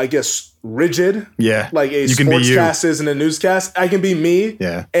so, I guess, rigid. Yeah. Like a sportscast isn't a newscast. I can be me.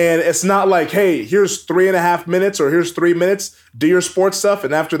 Yeah. And it's not like, hey, here's 3.5 minutes or here's 3 minutes, do your sports stuff.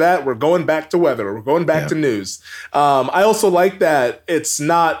 And after that, we're going back to weather. Or we're going back to news. I also like that it's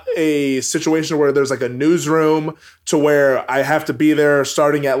not a situation where there's like a newsroom to where I have to be there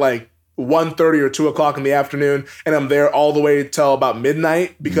starting at like 1:30 or 2 o'clock in the afternoon, and I'm there all the way till about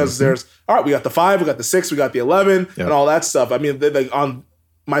midnight because there's, all right, we got the 5, we got the 6, we got the 11, and all that stuff. I mean, like on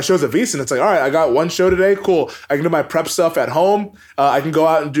my shows at VSiN, it's like, all right, I got one show today, cool. I can do my prep stuff at home. I can go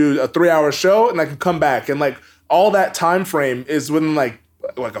out and do a 3-hour show, and I can come back. And like all that time frame is within like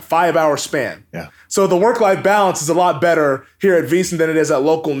a 5-hour span. Yeah. So the work-life balance is a lot better here at VSiN than it is at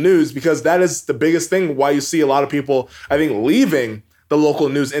local news, because that is the biggest thing why you see a lot of people, I think, leaving the local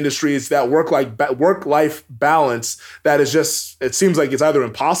news industry. Is that work-life balance that is just, it seems like it's either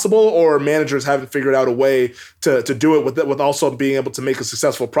impossible or managers haven't figured out a way to do it with also being able to make a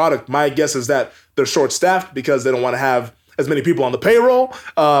successful product. My guess is that they're short-staffed because they don't want to have as many people on the payroll.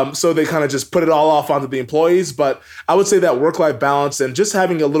 So they kind of just put it all off onto the employees. But I would say that work-life balance and just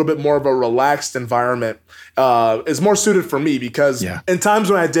having a little bit more of a relaxed environment is more suited for me, because in times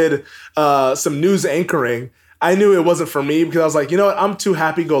when I did some news anchoring, I knew it wasn't for me, because I was like, you know what? I'm too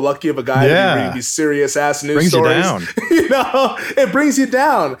happy-go-lucky of a guy to be reading these serious-ass news stories. You down. It brings you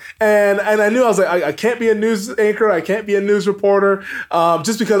down. And I knew, I was like, I can't be a news anchor. I can't be a news reporter,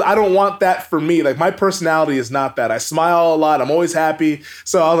 just because I don't want that for me. Like, my personality is not that. I smile a lot. I'm always happy.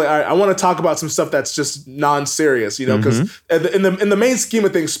 So I was like, all right, I want to talk about some stuff that's just non-serious, because in the main scheme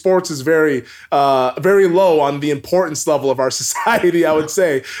of things, sports is very low on the importance level of our society, I would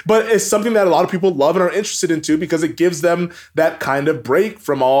say. But it's something that a lot of people love and are interested in, because it gives them that kind of break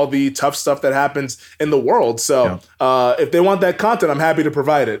from all the tough stuff that happens in the world. So if they want that content, I'm happy to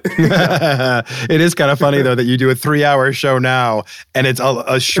provide it. It is kind of funny, though, that you do a 3-hour show now, and it's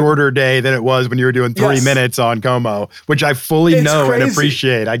a shorter day than it was when you were doing 3 minutes on KOMO, which I fully know and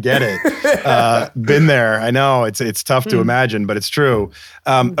appreciate. I get it. Been there. I know it's tough to imagine, but it's true.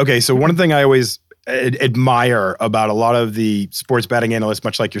 Okay, so one thing I always admire about a lot of the sports betting analysts,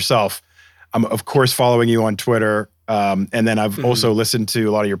 much like yourself, I'm, of course, following you on Twitter, and then I've also listened to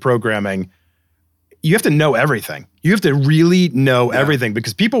a lot of your programming. You have to know everything. You have to really know everything,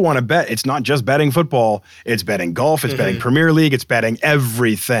 because people want to bet. It's not just betting football. It's betting golf. It's betting Premier League. It's betting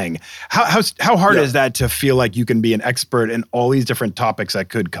everything. How hard is that to feel like you can be an expert in all these different topics that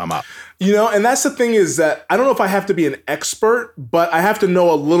could come up? And that's the thing, is that I don't know if I have to be an expert, but I have to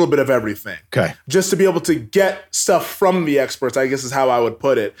know a little bit of everything. Okay. Just to be able to get stuff from the experts, I guess is how I would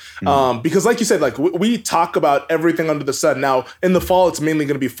put it. Because like you said, like we talk about everything under the sun. Now, in the fall, it's mainly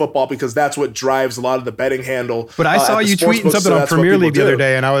going to be football, because that's what drives a lot of the betting handle. But I saw you tweeting something on Premier League the other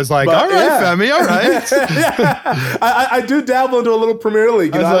day, and I was like, all right, Femi, all right. I do dabble into a little Premier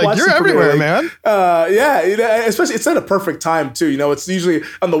League. I was you're everywhere, man. Especially it's at a perfect time, too. It's usually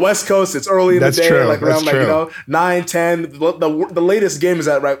on the West Coast. It's early in the day, around 9, 10. The latest game is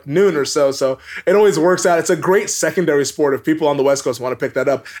at noon or so. So it always works out. It's a great secondary sport if people on the West Coast want to pick that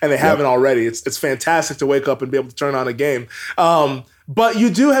up, and they haven't already. It's fantastic to wake up and be able to turn on a game. But you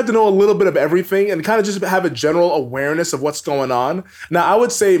do have to know a little bit of everything and kind of just have a general awareness of what's going on. Now, I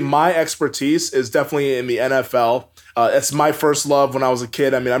would say my expertise is definitely in the NFL. It's my first love when I was a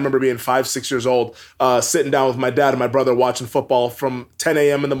kid. I mean, I remember being 5, 6 years old, sitting down with my dad and my brother watching football from 10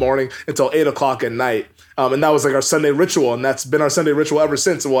 a.m. in the morning until 8 o'clock at night. And that was like our Sunday ritual. And that's been our Sunday ritual ever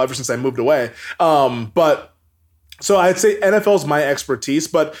since I moved away. So I'd say NFL is my expertise.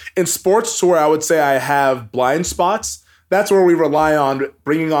 But in sports, to where I would say I have blind spots, that's where we rely on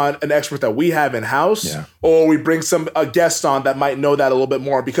bringing on an expert that we have in-house, or we bring a guest on that might know that a little bit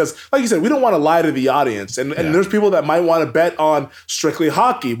more. Because, like you said, we don't want to lie to the audience. And there's people that might want to bet on strictly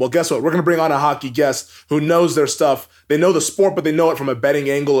hockey. Well, guess what? We're going to bring on a hockey guest who knows their stuff. They know the sport, but they know it from a betting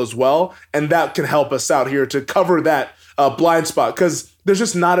angle as well. And that can help us out here to cover that blind spot, because there's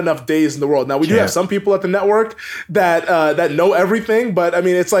just not enough days in the world. Now, we do have some people at the network that know everything, but I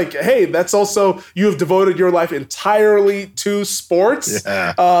mean, it's like, hey, that's also, you have devoted your life entirely to sports.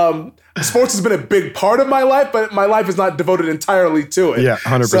 Sports has been a big part of my life, but my life is not devoted entirely to it.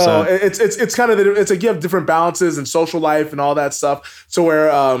 100%. So it's kind of, it's like you have different balances in social life and all that stuff. So where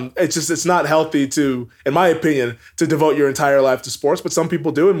it's not healthy to, in my opinion, to devote your entire life to sports, but some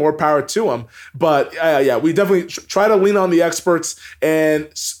people do, and more power to them. But we definitely try to lean on the experts and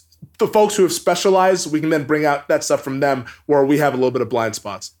the folks who have specialized. We can then bring out that stuff from them where we have a little bit of blind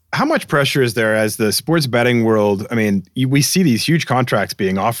spots. How much pressure is there as the sports betting world? I mean, we see these huge contracts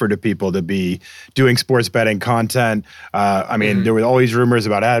being offered to people to be doing sports betting content. There were always rumors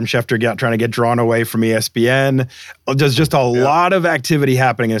about Adam Schefter trying to get drawn away from ESPN. There's just a lot of activity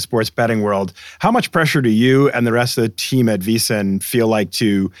happening in the sports betting world. How much pressure do you and the rest of the team at VSiN feel like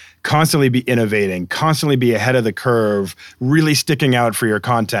to constantly be innovating, constantly be ahead of the curve, really sticking out for your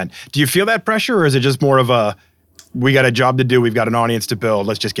content? Do you feel that pressure, or is it just more of a, we got a job to do, we've got an audience to build,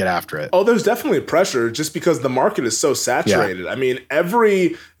 let's just get after it? Oh, there's definitely pressure just because the market is so saturated. Yeah. I mean,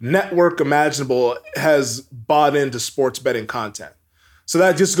 every network imaginable has bought into sports betting content. So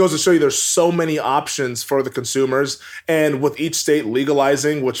that just goes to show you there's so many options for the consumers. And with each state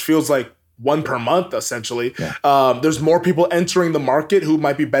legalizing, which feels like one per month, essentially, there's more people entering the market who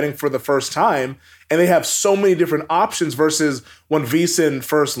might be betting for the first time. And they have so many different options versus when VSiN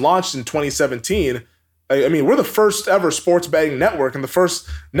first launched in 2017. I mean, we're the first ever sports betting network and the first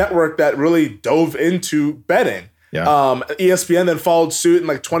network that really dove into betting. Yeah. ESPN then followed suit in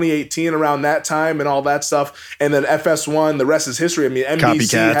like 2018 around that time and all that stuff. And then FS1, the rest is history. I mean,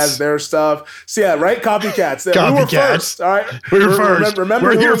 NBC has their stuff. So yeah, right? Copycats. Copycats. We were first, all right? We were first.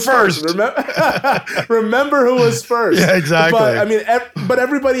 We're here first. Remember who was first. Yeah, exactly. But I mean, but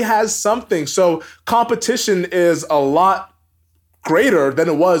everybody has something. So competition is a lot greater than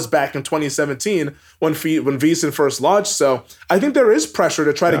it was back in 2017 when VSiN first launched. So I think there is pressure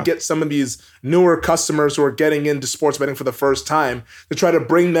to try to get some of these newer customers who are getting into sports betting for the first time to try to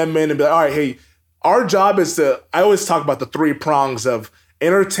bring them in and be like, all right, hey, our job is to, I always talk about the 3 prongs of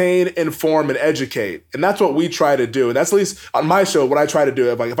entertain, inform, and educate. And that's what we try to do. And that's at least on my show what I try to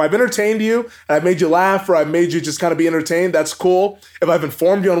do. If I've entertained you and I've made you laugh or I've made you just kind of be entertained, that's cool. If I've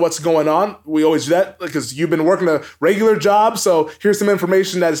informed you on what's going on, we always do that because you've been working a regular job. So here's some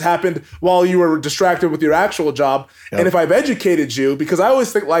information that has happened while you were distracted with your actual job. Yep. And if I've educated you, because I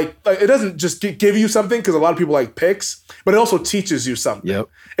always think like it doesn't just give you something, because a lot of people like picks, but it also teaches you something. Yep.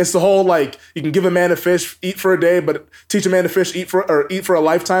 It's the whole like you can give a man a fish, eat for a day, but teach a man to fish, eat for a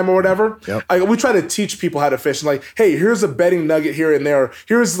lifetime or whatever. Yep. We try to teach people how to fish. And like, hey, here's a betting nugget here and there.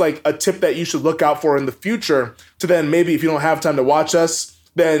 Here's like a tip that you should look out for in the future. To then maybe if you don't have time to watch us,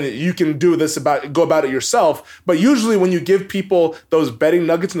 then you can go about it yourself. But usually when you give people those betting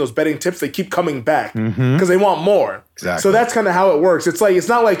nuggets and those betting tips, they keep coming back because they want more. Exactly. So that's kind of how it works. It's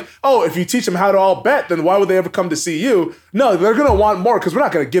not like, oh, if you teach them how to all bet, then why would they ever come to see you? No, they're going to want more because we're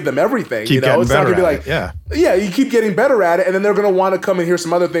not going to give them everything. It's not going to be like, you keep getting better at it. And then they're going to want to come and hear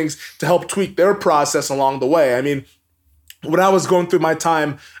some other things to help tweak their process along the way. I mean, when I was going through my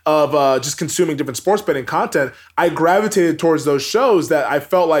time of just consuming different sports betting content, I gravitated towards those shows that I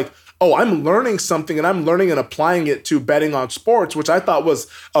felt like, oh, I'm learning something and I'm learning and applying it to betting on sports, which I thought was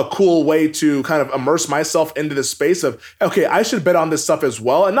a cool way to kind of immerse myself into the space of, okay, I should bet on this stuff as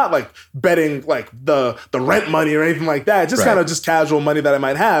well. And not like betting like the rent money or anything like that, just kind of just casual money that I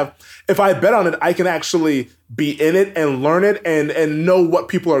might have. If I bet on it, I can actually be in it and learn it and know what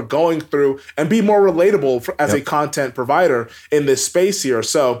people are going through and be more relatable as a content provider in this space here.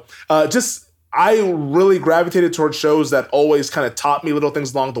 So I really gravitated towards shows that always kind of taught me little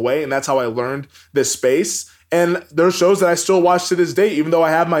things along the way. And that's how I learned this space. And there's shows that I still watch to this day, even though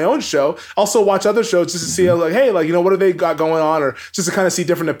I have my own show. I'll still watch other shows just to see, like, hey, like, what do they got going on? Or just to kind of see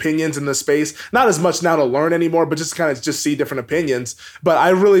different opinions in the space. Not as much now to learn anymore, but just to kind of just see different opinions. But I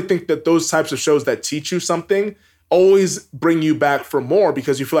really think that those types of shows that teach you something always bring you back for more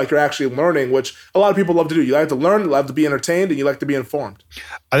because you feel like you're actually learning, which a lot of people love to do. You like to learn, you love to be entertained, and you like to be informed.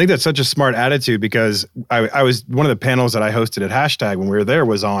 I think that's such a smart attitude because I was one of the panels that I hosted at Hashtag when we were there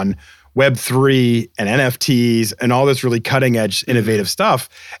was on Web3 and NFTs and all this really cutting edge innovative stuff.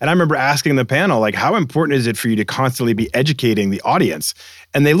 And I remember asking the panel, like, how important is it for you to constantly be educating the audience?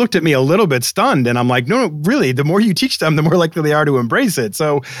 And they looked at me a little bit stunned. And I'm like, no, really, the more you teach them, the more likely they are to embrace it.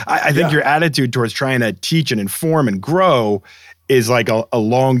 So I think your attitude towards trying to teach and inform and grow is like a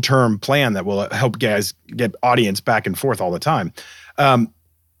long-term plan that will help guys get audience back and forth all the time.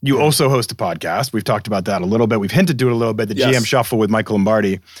 You also host a podcast. We've talked about that a little bit. We've hinted to it a little bit, the GM Shuffle with Michael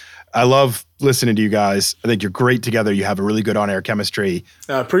Lombardi. I love listening to you guys. I think you're great together. You have a really good on-air chemistry.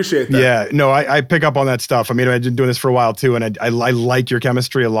 I appreciate that. Yeah, no, I pick up on that stuff. I mean, I've been doing this for a while too, and I like your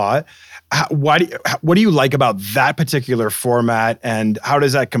chemistry a lot. What do you like about that particular format, and how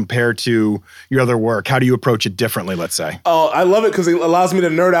does that compare to your other work? How do you approach it differently, let's say? Oh, I love it because it allows me to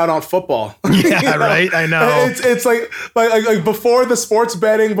nerd out on football. Yeah, right? I know. It's like before the sports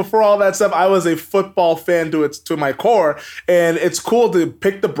betting, before all that stuff, I was a football fan to my core, and it's cool to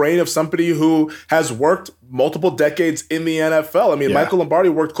pick the brain of somebody who has worked multiple decades in the NFL. I mean, Michael Lombardi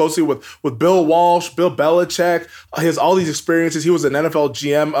worked closely with Bill Walsh, Bill Belichick. He has all these experiences. He was an NFL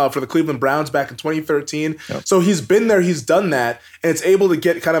GM for the Cleveland Browns back in 2013. Yep. So he's been there, he's done that, and it's able to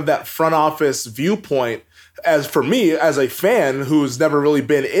get kind of that front office viewpoint. As for me, as a fan who's never really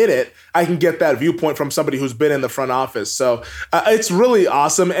been in it, I can get that viewpoint from somebody who's been in the front office. So it's really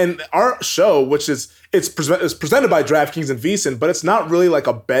awesome. And our show, which is presented by DraftKings and VSiN, but it's not really like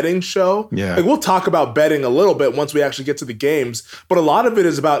a betting show. Yeah. Like we'll talk about betting a little bit once we actually get to the games, but a lot of it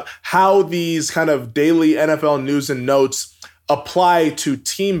is about how these kind of daily NFL news and notes apply to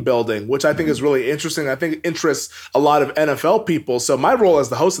team building, which I think is really interesting. I think interests a lot of NFL people. So my role as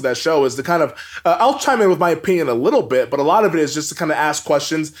the host of that show is to kind of, I'll chime in with my opinion a little bit, but a lot of it is just to kind of ask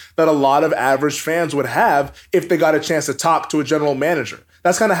questions that a lot of average fans would have if they got a chance to talk to a general manager.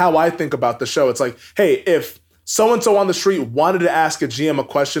 That's kind of how I think about the show. It's like, hey, if so-and-so on the street wanted to ask a GM a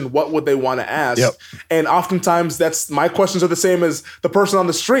question, what would they want to ask? Yep. And oftentimes my questions are the same as the person on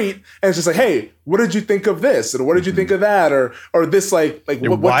the street. And it's just like, hey, what did you think of this? And what did you think of that? Or this, what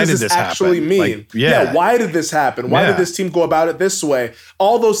does this actually mean? Why did this happen? Why did this team go about it this way?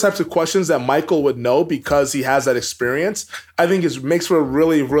 All those types of questions that Michael would know because he has that experience, I think makes for a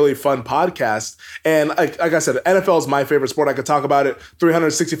really, really fun podcast. And like I said, NFL is my favorite sport. I could talk about it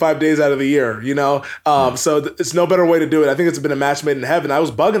 365 days out of the year, So it's no better way to do it. I think it's been a match made in heaven. I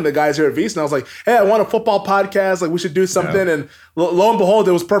was bugging the guys here at VSiN. I was like, hey, I want a football podcast. Like we should do something. Yeah. And lo and behold,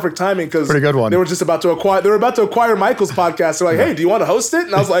 it was perfect timing because pretty good one. They were just about to acquire Michael's podcast. They're like, hey, do you want to host it?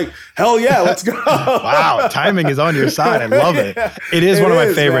 And I was like, hell yeah, let's go. Wow, timing is on your side. I love it. It is one of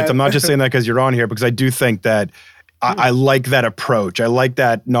my favorites. Man. I'm not just saying that because you're on here, because I do think that I like that approach. I like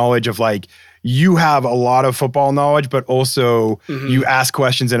that knowledge of like, you have a lot of football knowledge, but also you ask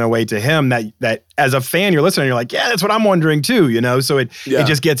questions in a way to him that as a fan, you're listening, you're like, yeah, that's what I'm wondering too, So it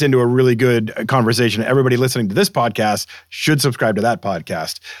just gets into a really good conversation. Everybody listening to this podcast should subscribe to that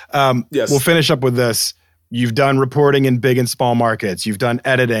podcast. Yes. We'll finish up with this. You've done reporting in big and small markets. You've done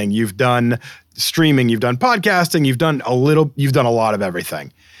editing. You've done streaming. You've done podcasting. You've done a lot of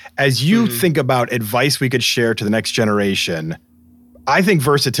everything. As you think about advice we could share to the next generation, I think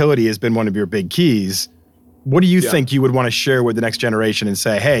versatility has been one of your big keys. What do you think you would want to share with the next generation and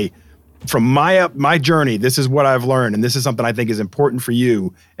say, hey, from my journey, this is what I've learned, and this is something I think is important for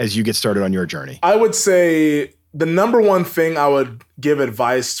you as you get started on your journey? I would say the number one thing I would give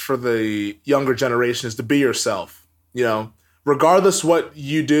advice for the younger generation is to be yourself. Regardless what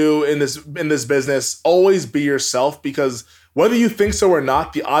you do in this business, always be yourself, because whether you think so or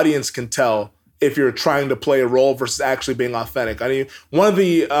not, the audience can tell if you're trying to play a role versus actually being authentic. I mean, one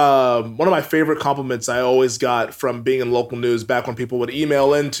of my favorite compliments I always got from being in local news back when people would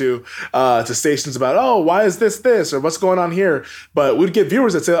email into to stations about, oh, why is this, or what's going on here? But we'd get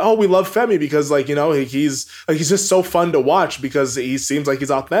viewers that say, oh, we love Femi because he's just so fun to watch because he seems like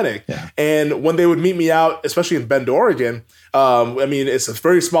he's authentic. Yeah. And when they would meet me out, especially in Bend, Oregon, it's a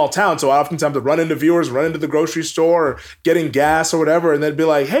very small town, so I oftentimes would run into viewers, run into the grocery store, or getting gas or whatever, and they'd be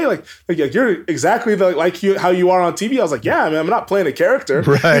like, "Hey, like you're exactly how you are on TV." I was like, "Yeah, I mean, I'm not playing a character,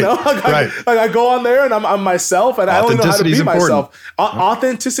 right? I go on there and I'm myself, and I only know how to be myself.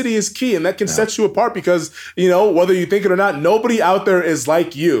 Authenticity is key, and that can set you apart because whether you think it or not, nobody out there is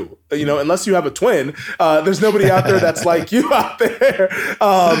like you. Unless you have a twin, there's nobody out there that's like you out there.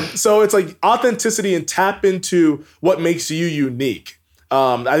 So it's like authenticity and tap into what makes you unique.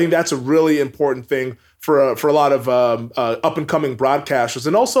 I think that's a really important thing for a lot of up and coming broadcasters,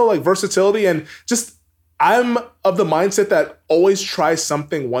 and also like versatility and just. I'm of the mindset that always try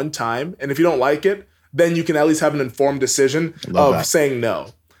something one time, and if you don't like it, then you can at least have an informed decision of saying no.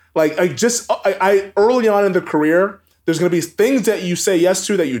 Like I early on in the career. There's going to be things that you say yes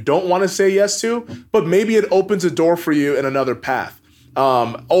to that you don't want to say yes to, but maybe it opens a door for you in another path.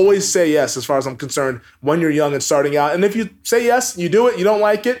 Always say yes as far as I'm concerned when you're young and starting out. And if you say yes, you do it, you don't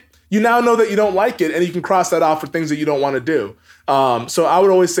like it, you now know that you don't like it, and you can cross that off for things that you don't want to do. So I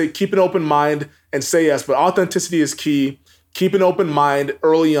would always say keep an open mind and say yes, but authenticity is key. Keep an open mind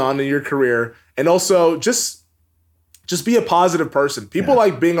early on in your career, and also just be a positive person. People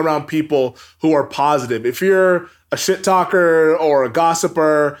like being around people who are positive. If you're a shit talker or a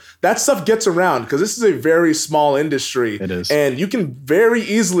gossiper, that stuff gets around because this is a very small industry. It is. And you can very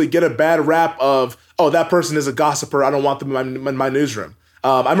easily get a bad rap of, oh, that person is a gossiper, I don't want them in my newsroom.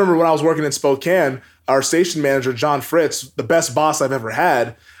 I remember when I was working in Spokane, our station manager, John Fritz, the best boss I've ever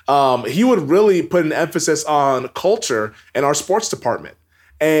had, he would really put an emphasis on culture in our sports department.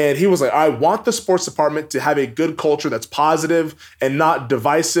 And he was like, I want the sports department to have a good culture that's positive and not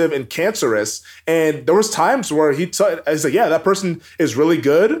divisive and cancerous. And there was times where he's like, yeah, that person is really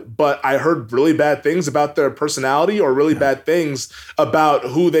good, but I heard really bad things about their personality or really bad things about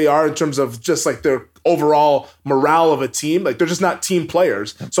who they are in terms of just like their overall morale of a team. Like they're just not team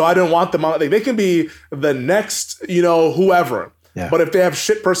players. So I didn't want them on. Like they can be the next, whoever. Yeah. But if they have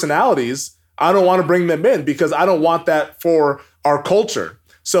shit personalities, I don't want to bring them in because I don't want that for our culture.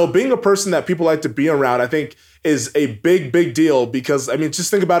 So being a person that people like to be around, I think is a big, big deal because, just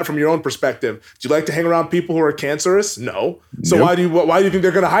think about it from your own perspective. Do you like to hang around people who are cancerous? No. So nope. Why do you think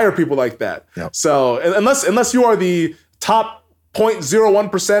they're going to hire people like that? Yep. So unless you are the top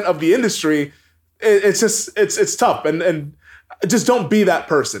 0.01% of the industry, it's tough. And just don't be that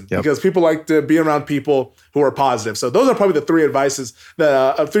person because people like to be around people who are positive. So those are probably the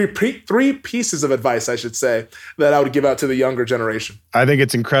three pieces of advice, I should say, that I would give out to the younger generation. I think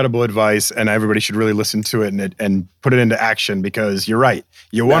it's incredible advice, and everybody should really listen to it and put it into action because you're right.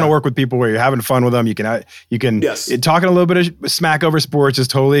 You want to work with people where you're having fun with them. You can talking a little bit of smack over sports is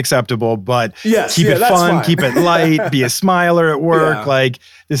totally acceptable, but keep it fun, fine. Keep it light, be a smiler at work. Yeah. Like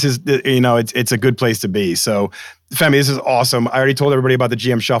this is, it's a good place to be. So Femi, this is awesome. I already told everybody about the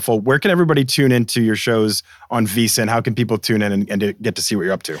GM Shuffle. Where can everybody tune into your shows on VSiN? How can people tune in and get to see what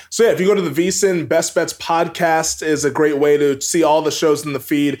you're up to? So if you go to the VSiN Best Bets podcast is a great way to see all the shows in the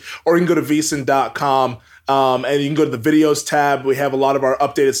feed, or you can go to VSiN.com. And you can go to the videos tab. We have a lot of our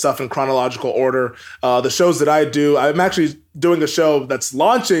updated stuff in chronological order. The shows that I do, I'm actually doing a show that's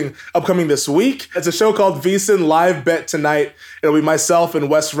launching upcoming this week. It's a show called VSiN Live Bet Tonight. It'll be myself and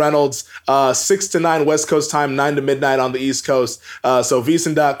Wes Reynolds, 6 to 9 West Coast time, 9 to midnight on the East Coast. So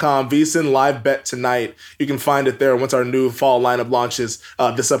VSiN.com, VSiN Live Bet Tonight. You can find it there once our new fall lineup launches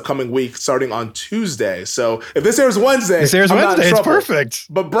this upcoming week, starting on Tuesday. So if this airs Wednesday, it's perfect.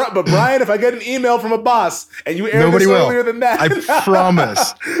 But Brian, if I get an email from a boss and you air this earlier than that, I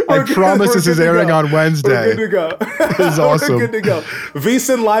promise. I promise this is airing on Wednesday. We're good to go. This is awesome. We're good to go.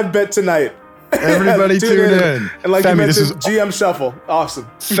 VSiN Live Bet Tonight. Everybody tune in. And like Femi, you mentioned, this is GM Shuffle. Awesome.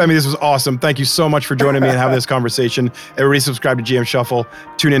 Femi, this was awesome. Thank you so much for joining me and having this conversation. Everybody subscribe to GM Shuffle.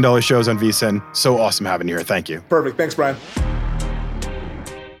 Tune into all the shows on VSiN. So awesome having you here. Thank you. Perfect. Thanks, Brian.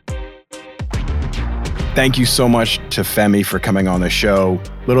 Thank you so much to Femi for coming on the show.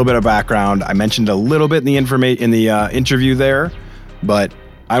 A little bit of background. I mentioned a little bit in the interview there, but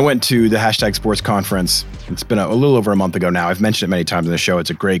I went to the #Sports Conference. It's been a little over a month ago now. I've mentioned it many times on the show. It's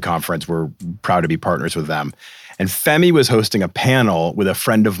a great conference. We're proud to be partners with them. And Femi was hosting a panel with a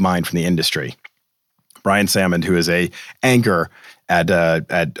friend of mine from the industry, Brian Salmond, who is a anchor at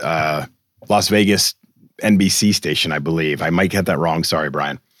Las Vegas NBC station, I believe. I might get that wrong. Sorry,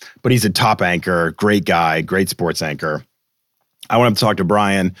 Brian. But he's a top anchor, great guy, great sports anchor. I went up to talk to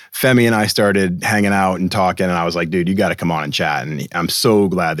Brian. Femi and I started hanging out and talking, and I was like, dude, you got to come on and chat. And I'm so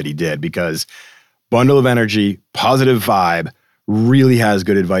glad that he did, because bundle of energy, positive vibe, really has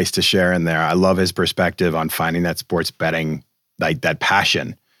good advice to share in there. I love his perspective on finding that sports betting, like that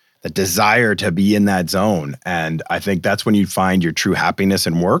passion, that desire to be in that zone. And I think that's when you find your true happiness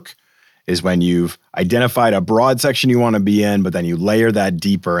in work, is when you've identified a broad section you want to be in, but then you layer that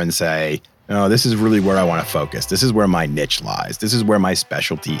deeper and say, no, this is really where I want to focus. This is where my niche lies. This is where my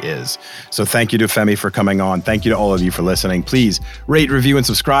specialty is. So thank you to Femi for coming on. Thank you to all of you for listening. Please rate, review, and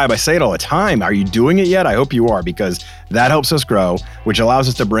subscribe. I say it all the time. Are you doing it yet? I hope you are, because that helps us grow, which allows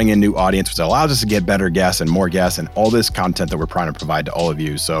us to bring in new audience, which allows us to get better guests and more guests and all this content that we're trying to provide to all of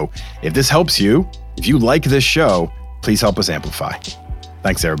you. So if this helps you, if you like this show, please help us amplify.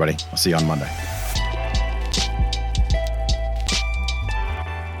 Thanks, everybody. I'll see you on Monday.